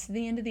it comes to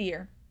the end of the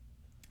year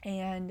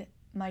and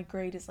my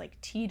grade is like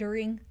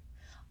teetering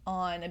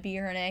on a B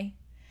or an A.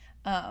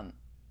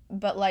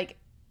 But like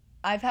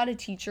I've had a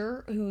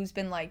teacher who's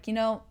been like,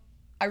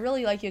 I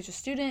really like you as a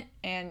student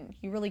and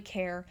you really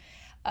care.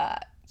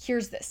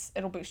 Here's this.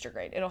 It'll boost your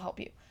grade. It'll help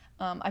you.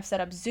 I've set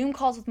up Zoom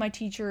calls with my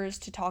teachers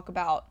to talk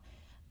about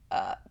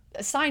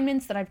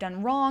assignments that I've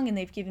done wrong and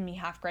they've given me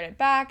half credit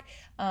back.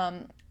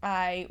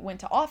 I went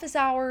to office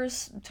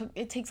hours.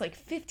 It takes like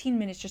 15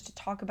 minutes just to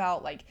talk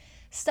about like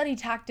study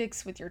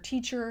tactics with your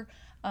teacher,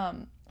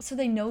 so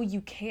they know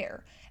you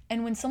care.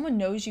 And when someone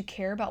knows you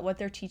care about what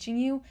they're teaching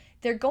you,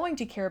 they're going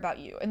to care about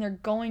you and they're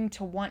going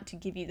to want to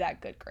give you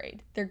that good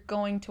grade. They're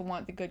going to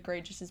want the good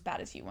grade just as bad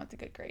as you want the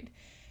good grade.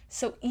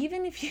 So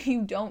even if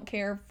you don't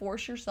care,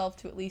 force yourself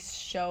to at least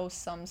show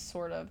some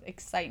sort of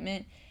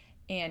excitement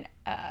and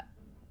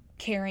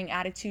caring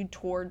attitude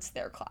towards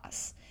their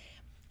class.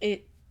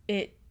 It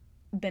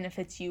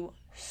benefits you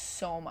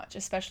so much,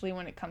 especially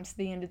when it comes to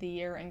the end of the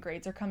year and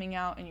grades are coming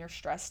out and you're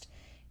stressed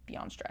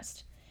beyond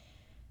stressed.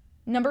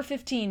 Number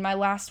 15, my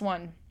last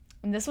one.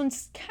 And this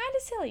one's kind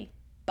of silly,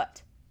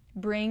 but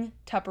bring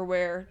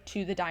Tupperware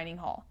to the dining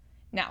hall.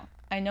 Now,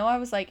 I know I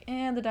was like,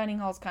 the dining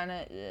hall's kind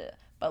of,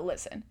 but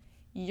listen,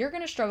 you're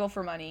going to struggle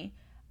for money.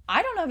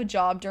 I don't have a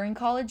job during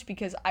college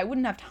because I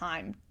wouldn't have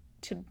time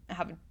to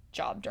have a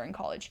job during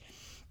college.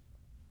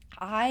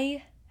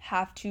 I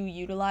have to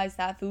utilize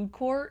that food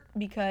court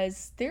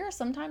because there are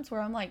some times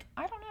where I'm like,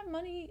 I don't have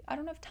money, I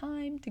don't have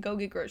time to go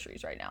get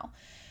groceries right now.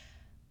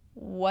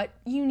 What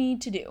you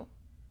need to do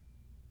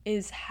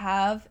is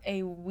have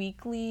a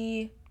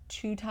weekly,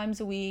 2 times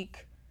a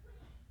week,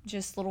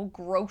 just little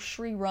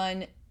grocery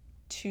run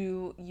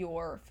to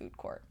your food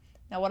court.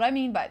 Now, what I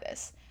mean by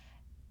this,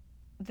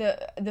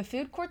 the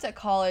food courts at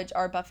college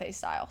are buffet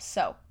style.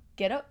 So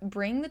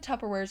bring the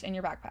Tupperwares in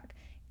your backpack.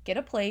 Get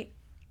a plate,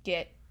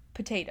 get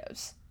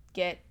potatoes,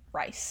 get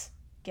rice,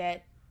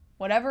 get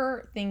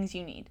whatever things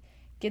you need.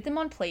 Get them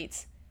on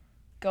plates,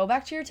 go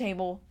back to your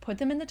table, put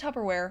them in the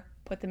Tupperware,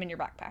 put them in your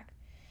backpack.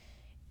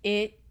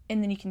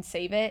 And then you can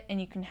save it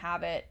and you can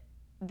have it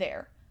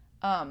there.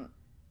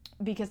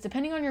 Because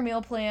depending on your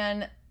meal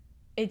plan,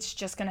 it's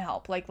just going to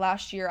help. Like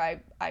last year,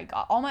 I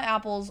got all my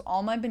apples,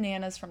 all my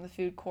bananas from the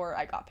food court.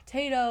 I got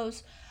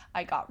potatoes,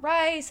 I got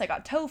rice, I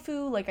got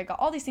tofu. Like I got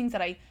all these things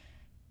that I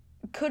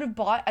could have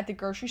bought at the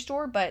grocery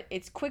store, but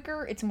it's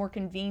quicker, it's more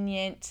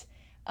convenient,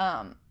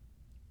 and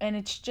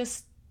it's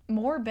just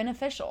more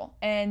beneficial.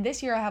 And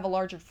this year I have a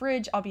larger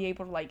fridge. I'll be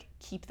able to like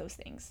keep those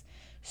things.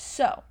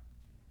 So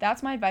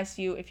that's my advice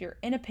to you if you're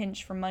in a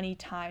pinch for money,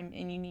 time,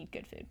 and you need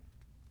good food.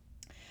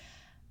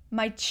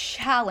 My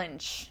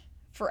challenge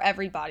for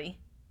everybody,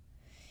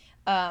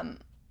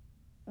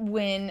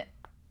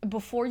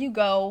 before you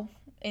go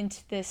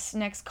into this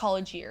next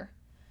college year,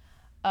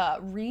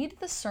 read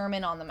the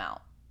Sermon on the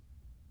Mount.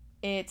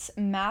 It's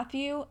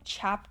Matthew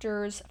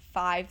chapters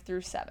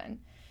 5-7.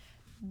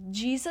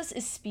 Jesus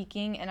is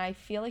speaking, and I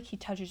feel like he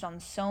touches on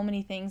so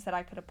many things that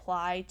I could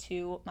apply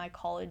to my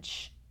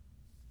college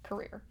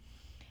career.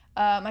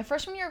 My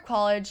freshman year of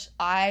college,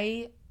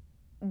 I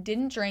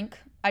didn't drink.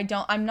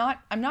 I'm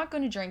not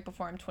going to drink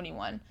before I'm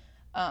 21.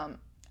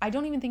 I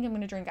don't even think I'm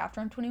going to drink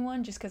after I'm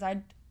 21 just cuz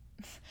I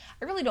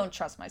really don't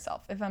trust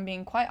myself. If I'm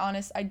being quite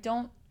honest, I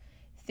don't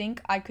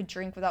think I could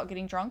drink without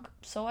getting drunk.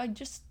 So I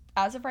just,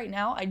 as of right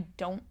now, I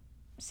don't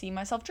see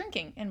myself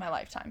drinking in my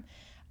lifetime.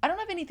 I don't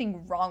have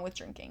anything wrong with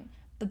drinking,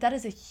 but that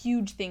is a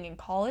huge thing in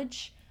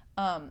college.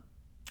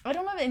 I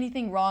don't have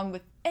anything wrong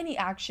with any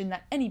action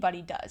that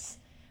anybody does,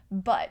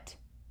 but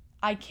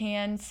I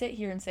can sit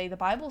here and say the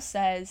Bible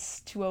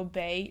says to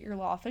obey your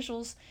law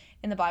officials,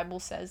 and the Bible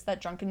says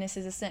that drunkenness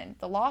is a sin.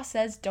 The law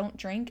says don't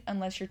drink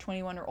unless you're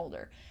 21 or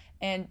older,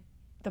 and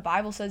the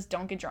Bible says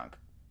don't get drunk.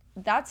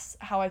 That's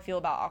how I feel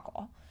about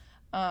alcohol.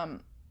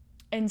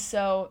 And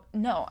so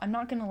no, I'm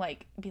not gonna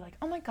be like,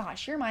 oh my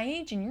gosh, you're my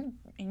age and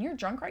you're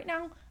drunk right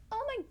now.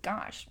 Oh my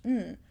gosh,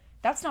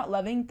 that's not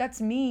loving. That's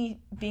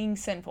me being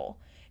sinful.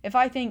 If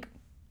I think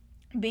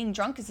being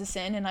drunk is a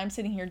sin and I'm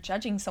sitting here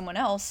judging someone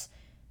else,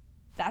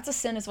 that's a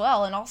sin as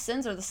well. And all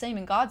sins are the same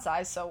in God's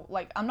eyes. So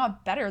I'm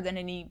not better than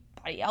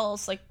anybody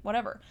else.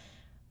 Whatever.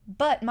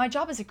 But my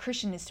job as a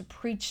Christian is to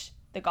preach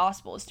the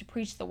gospel, is to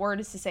preach the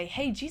word, is to say,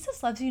 hey,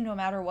 Jesus loves you no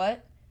matter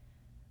what.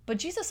 But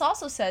Jesus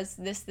also says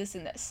this, this,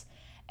 and this.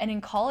 And in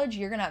college,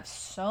 you're going to have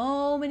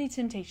so many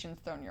temptations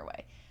thrown your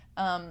way.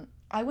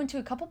 I went to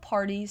a couple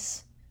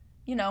parties,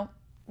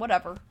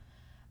 whatever.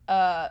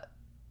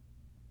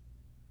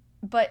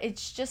 But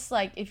it's just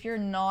if you're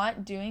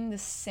not doing the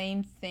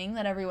same thing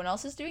that everyone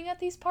else is doing at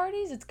these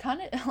parties, it's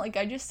kind of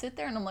I just sit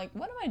there and I'm like,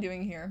 what am I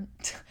doing here?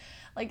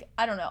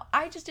 I don't know.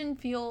 I just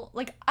didn't feel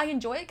I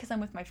enjoy it because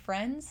I'm with my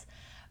friends.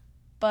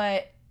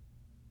 But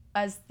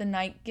as the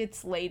night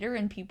gets later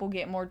and people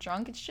get more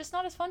drunk, it's just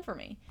not as fun for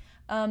me.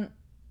 And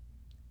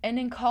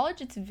in college,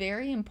 it's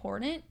very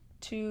important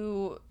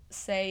to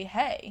say,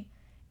 hey,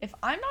 if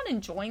I'm not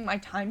enjoying my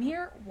time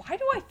here, why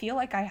do I feel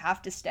like I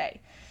have to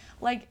stay?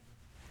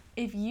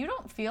 If you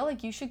don't feel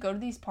like you should go to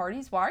these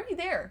parties, why are you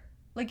there?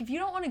 If you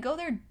don't want to go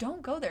there,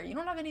 don't go there. You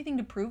don't have anything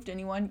to prove to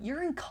anyone.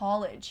 You're in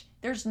college.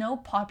 There's no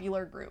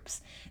popular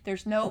groups.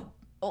 There's no,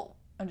 oh,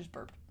 I just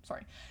burped.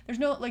 Sorry. There's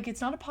no,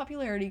 it's not a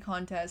popularity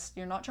contest.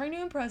 You're not trying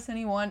to impress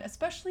anyone,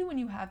 especially when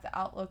you have the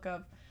outlook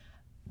of,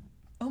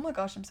 oh my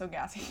gosh, I'm so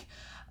gassy.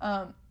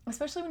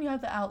 Especially when you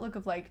have the outlook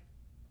of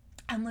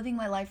I'm living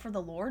my life for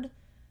the Lord.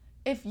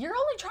 If you're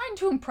only trying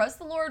to impress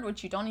the Lord,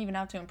 which you don't even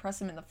have to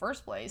impress him in the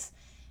first place,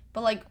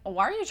 but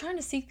why are you trying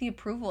to seek the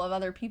approval of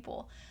other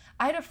people?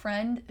 I had a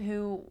friend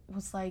who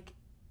was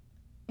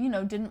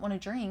didn't want to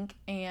drink,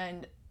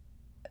 and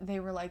they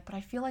were like, but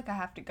I feel like I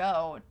have to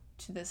go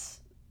to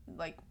this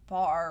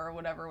bar or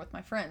whatever with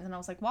my friends. And I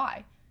was like,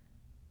 why?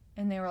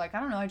 And they were like, I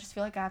don't know, I just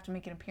feel like I have to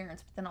make an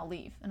appearance, but then I'll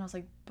leave. And I was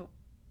like, but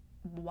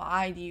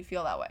why do you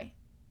feel that way?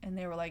 And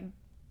they were like,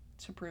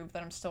 to prove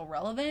that I'm still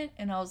relevant.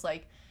 And I was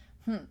like,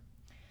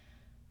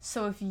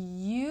 So if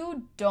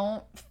you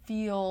don't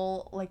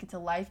feel like it's a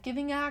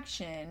life-giving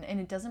action and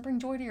it doesn't bring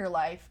joy to your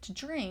life to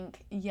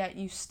drink, yet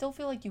you still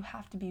feel like you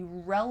have to be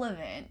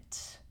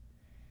relevant,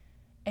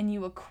 and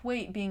you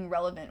equate being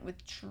relevant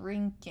with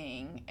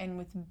drinking and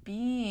with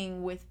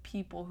being with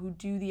people who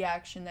do the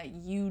action that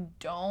you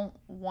don't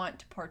want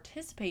to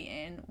participate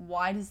in,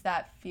 why does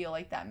that feel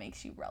like that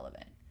makes you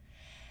relevant?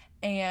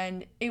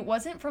 And it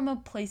wasn't from a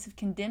place of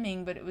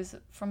condemning, but it was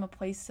from a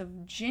place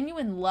of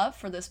genuine love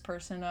for this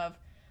person of,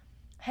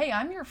 hey,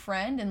 I'm your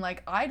friend, and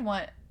I'd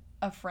want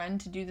a friend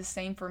to do the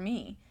same for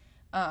me,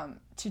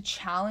 to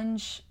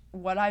challenge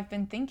what I've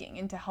been thinking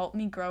and to help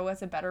me grow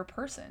as a better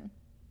person.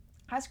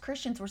 As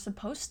Christians, we're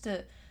supposed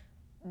to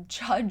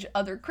judge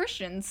other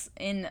Christians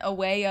in a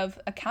way of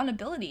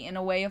accountability, in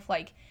a way of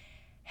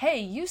hey,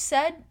 you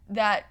said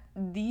that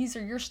these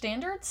are your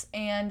standards,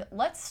 and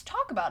let's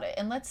talk about it,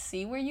 and let's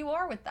see where you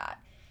are with that.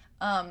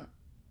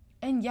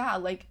 And yeah,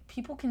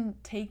 people can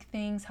take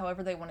things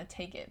however they want to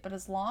take it, but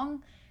as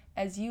long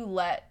as you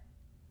let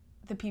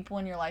the people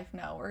in your life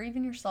know, or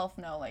even yourself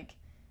know,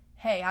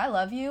 hey, I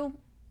love you,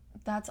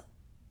 that's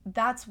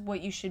what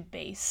you should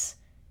base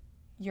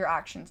your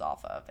actions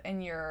off of,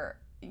 and your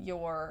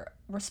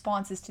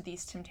responses to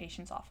these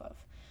temptations off of.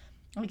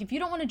 If you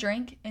don't want to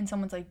drink and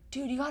someone's like,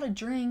 dude, you gotta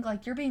drink,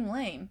 you're being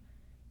lame,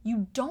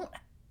 you don't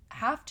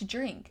have to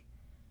drink,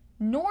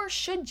 nor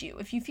should you.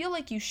 If you feel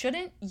like you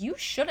shouldn't, you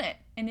shouldn't.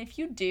 And if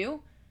you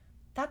do,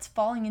 that's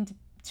falling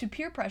into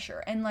peer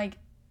pressure. And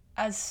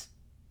as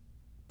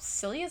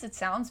silly as it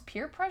sounds,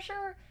 peer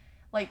pressure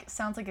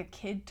sounds like a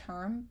kid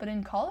term, but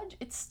in college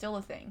it's still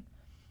a thing.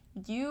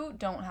 You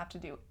don't have to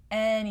do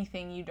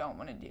anything you don't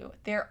want to do.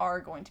 There are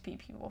going to be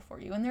people for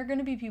you, and there are going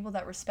to be people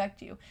that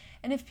respect you.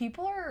 And if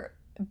people are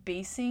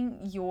basing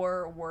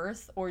your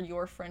worth or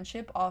your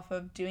friendship off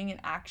of doing an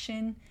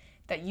action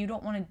that you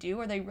don't want to do,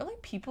 are they really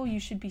people you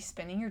should be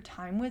spending your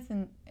time with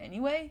in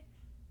anyway?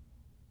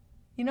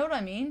 You know what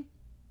I mean?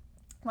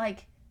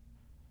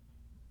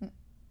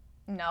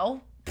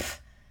 No.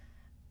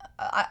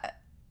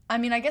 I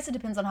mean, I guess it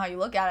depends on how you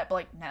look at it,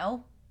 but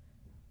no.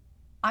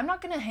 I'm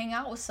not going to hang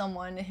out with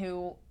someone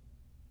who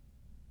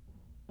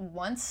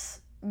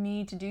wants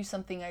me to do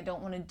something I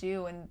don't want to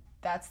do, and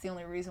that's the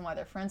only reason why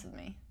they're friends with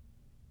me.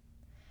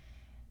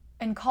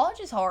 And college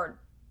is hard,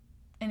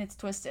 and it's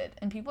twisted,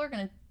 and people are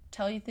going to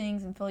tell you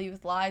things and fill you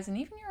with lies, and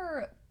even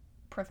your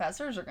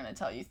professors are going to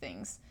tell you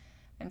things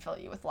and fill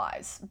you with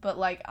lies. But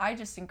like, I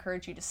just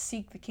encourage you to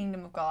seek the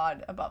kingdom of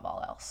God above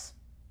all else.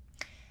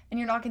 And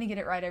you're not going to get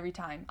it right every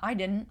time. I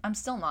didn't. I'm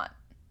still not.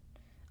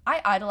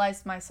 I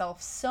idolized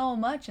myself so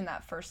much in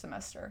that first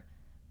semester,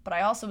 but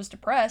I also was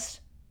depressed.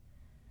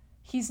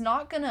 He's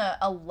not going to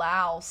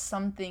allow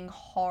something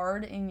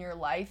hard in your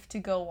life to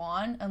go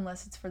on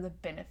unless it's for the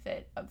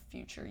benefit of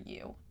future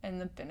you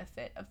and the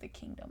benefit of the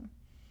kingdom.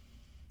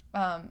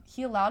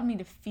 He allowed me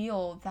to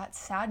feel that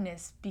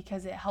sadness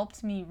because it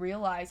helped me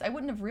realize, I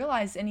wouldn't have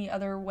realized any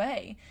other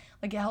way.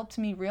 Like, it helped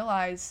me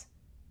realize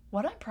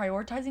what I'm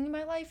prioritizing in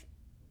my life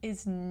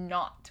is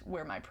not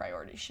where my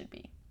priorities should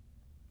be.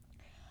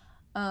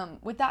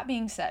 With that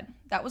being said,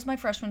 that was my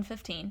freshman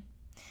 15.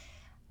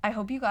 I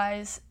hope you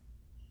guys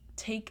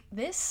take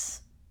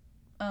this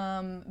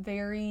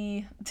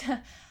very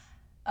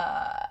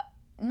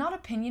not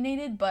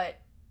opinionated, but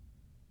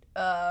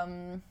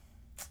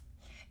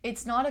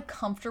it's not a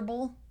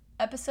comfortable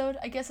episode,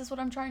 I guess is what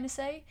I'm trying to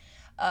say.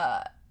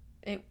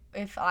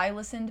 If I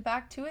listened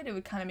back to it, it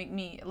would kind of make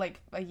me, like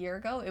a year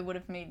ago, it would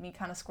have made me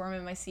kind of squirm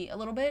in my seat a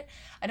little bit.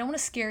 I don't want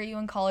to scare you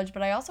in college,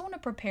 but I also want to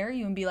prepare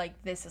you and be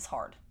like, this is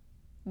hard.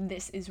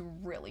 This is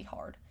really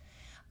hard.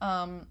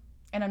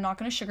 And I'm not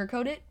going to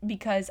sugarcoat it,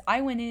 because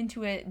I went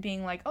into it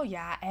being like, oh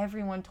yeah,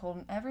 everyone's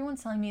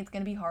telling me it's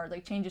going to be hard.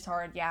 Like, change is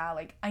hard. Yeah,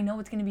 like, I know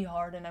it's going to be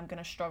hard and I'm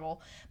going to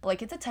struggle. But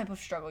like, it's a type of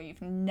struggle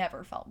you've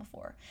never felt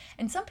before.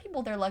 And some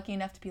people, they're lucky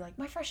enough to be like,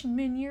 my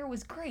freshman year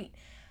was great.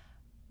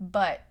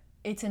 But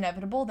it's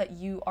inevitable that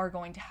you are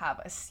going to have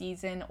a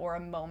season or a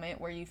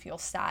moment where you feel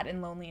sad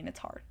and lonely and it's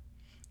hard.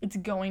 It's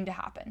going to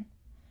happen.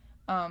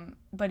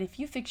 But if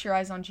you fix your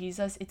eyes on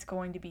Jesus, it's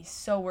going to be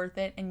so worth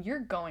it, and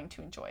you're going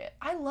to enjoy it.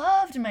 I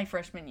loved my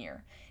freshman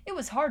year. It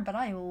was hard, but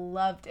I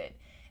loved it.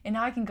 And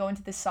now I can go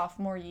into this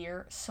sophomore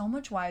year so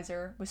much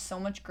wiser, with so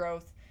much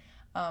growth.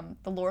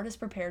 The Lord has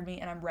prepared me,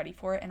 and I'm ready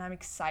for it, and I'm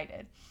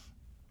excited.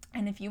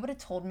 And if you would have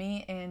told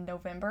me in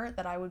November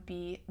that I would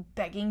be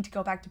begging to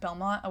go back to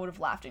Belmont, I would have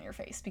laughed in your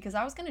face, because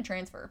I was going to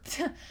transfer.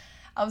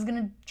 I was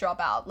going to drop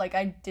out. Like,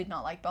 I did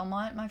not like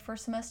Belmont my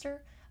first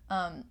semester.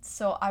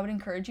 So I would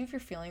encourage you, if you're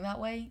feeling that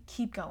way,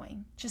 keep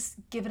going. Just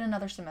give it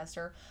another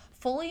semester.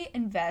 Fully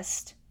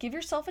invest. Give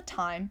yourself a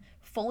time.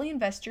 Fully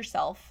invest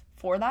yourself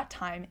for that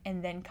time,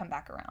 and then come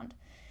back around.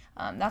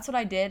 That's what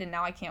I did, and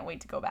now I can't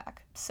wait to go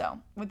back. So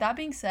with that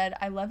being said,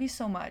 I love you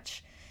so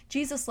much.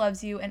 Jesus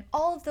loves you, and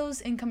all of those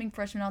incoming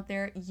freshmen out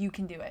there, you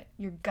can do it.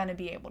 You're gonna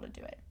be able to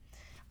do it.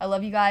 I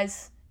love you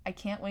guys. I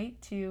can't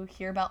wait to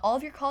hear about all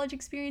of your college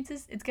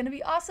experiences. It's going to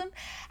be awesome.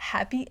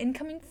 Happy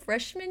incoming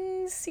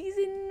freshman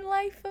season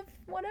life of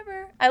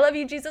whatever. I love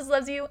you. Jesus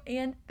loves you.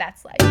 And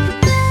that's life.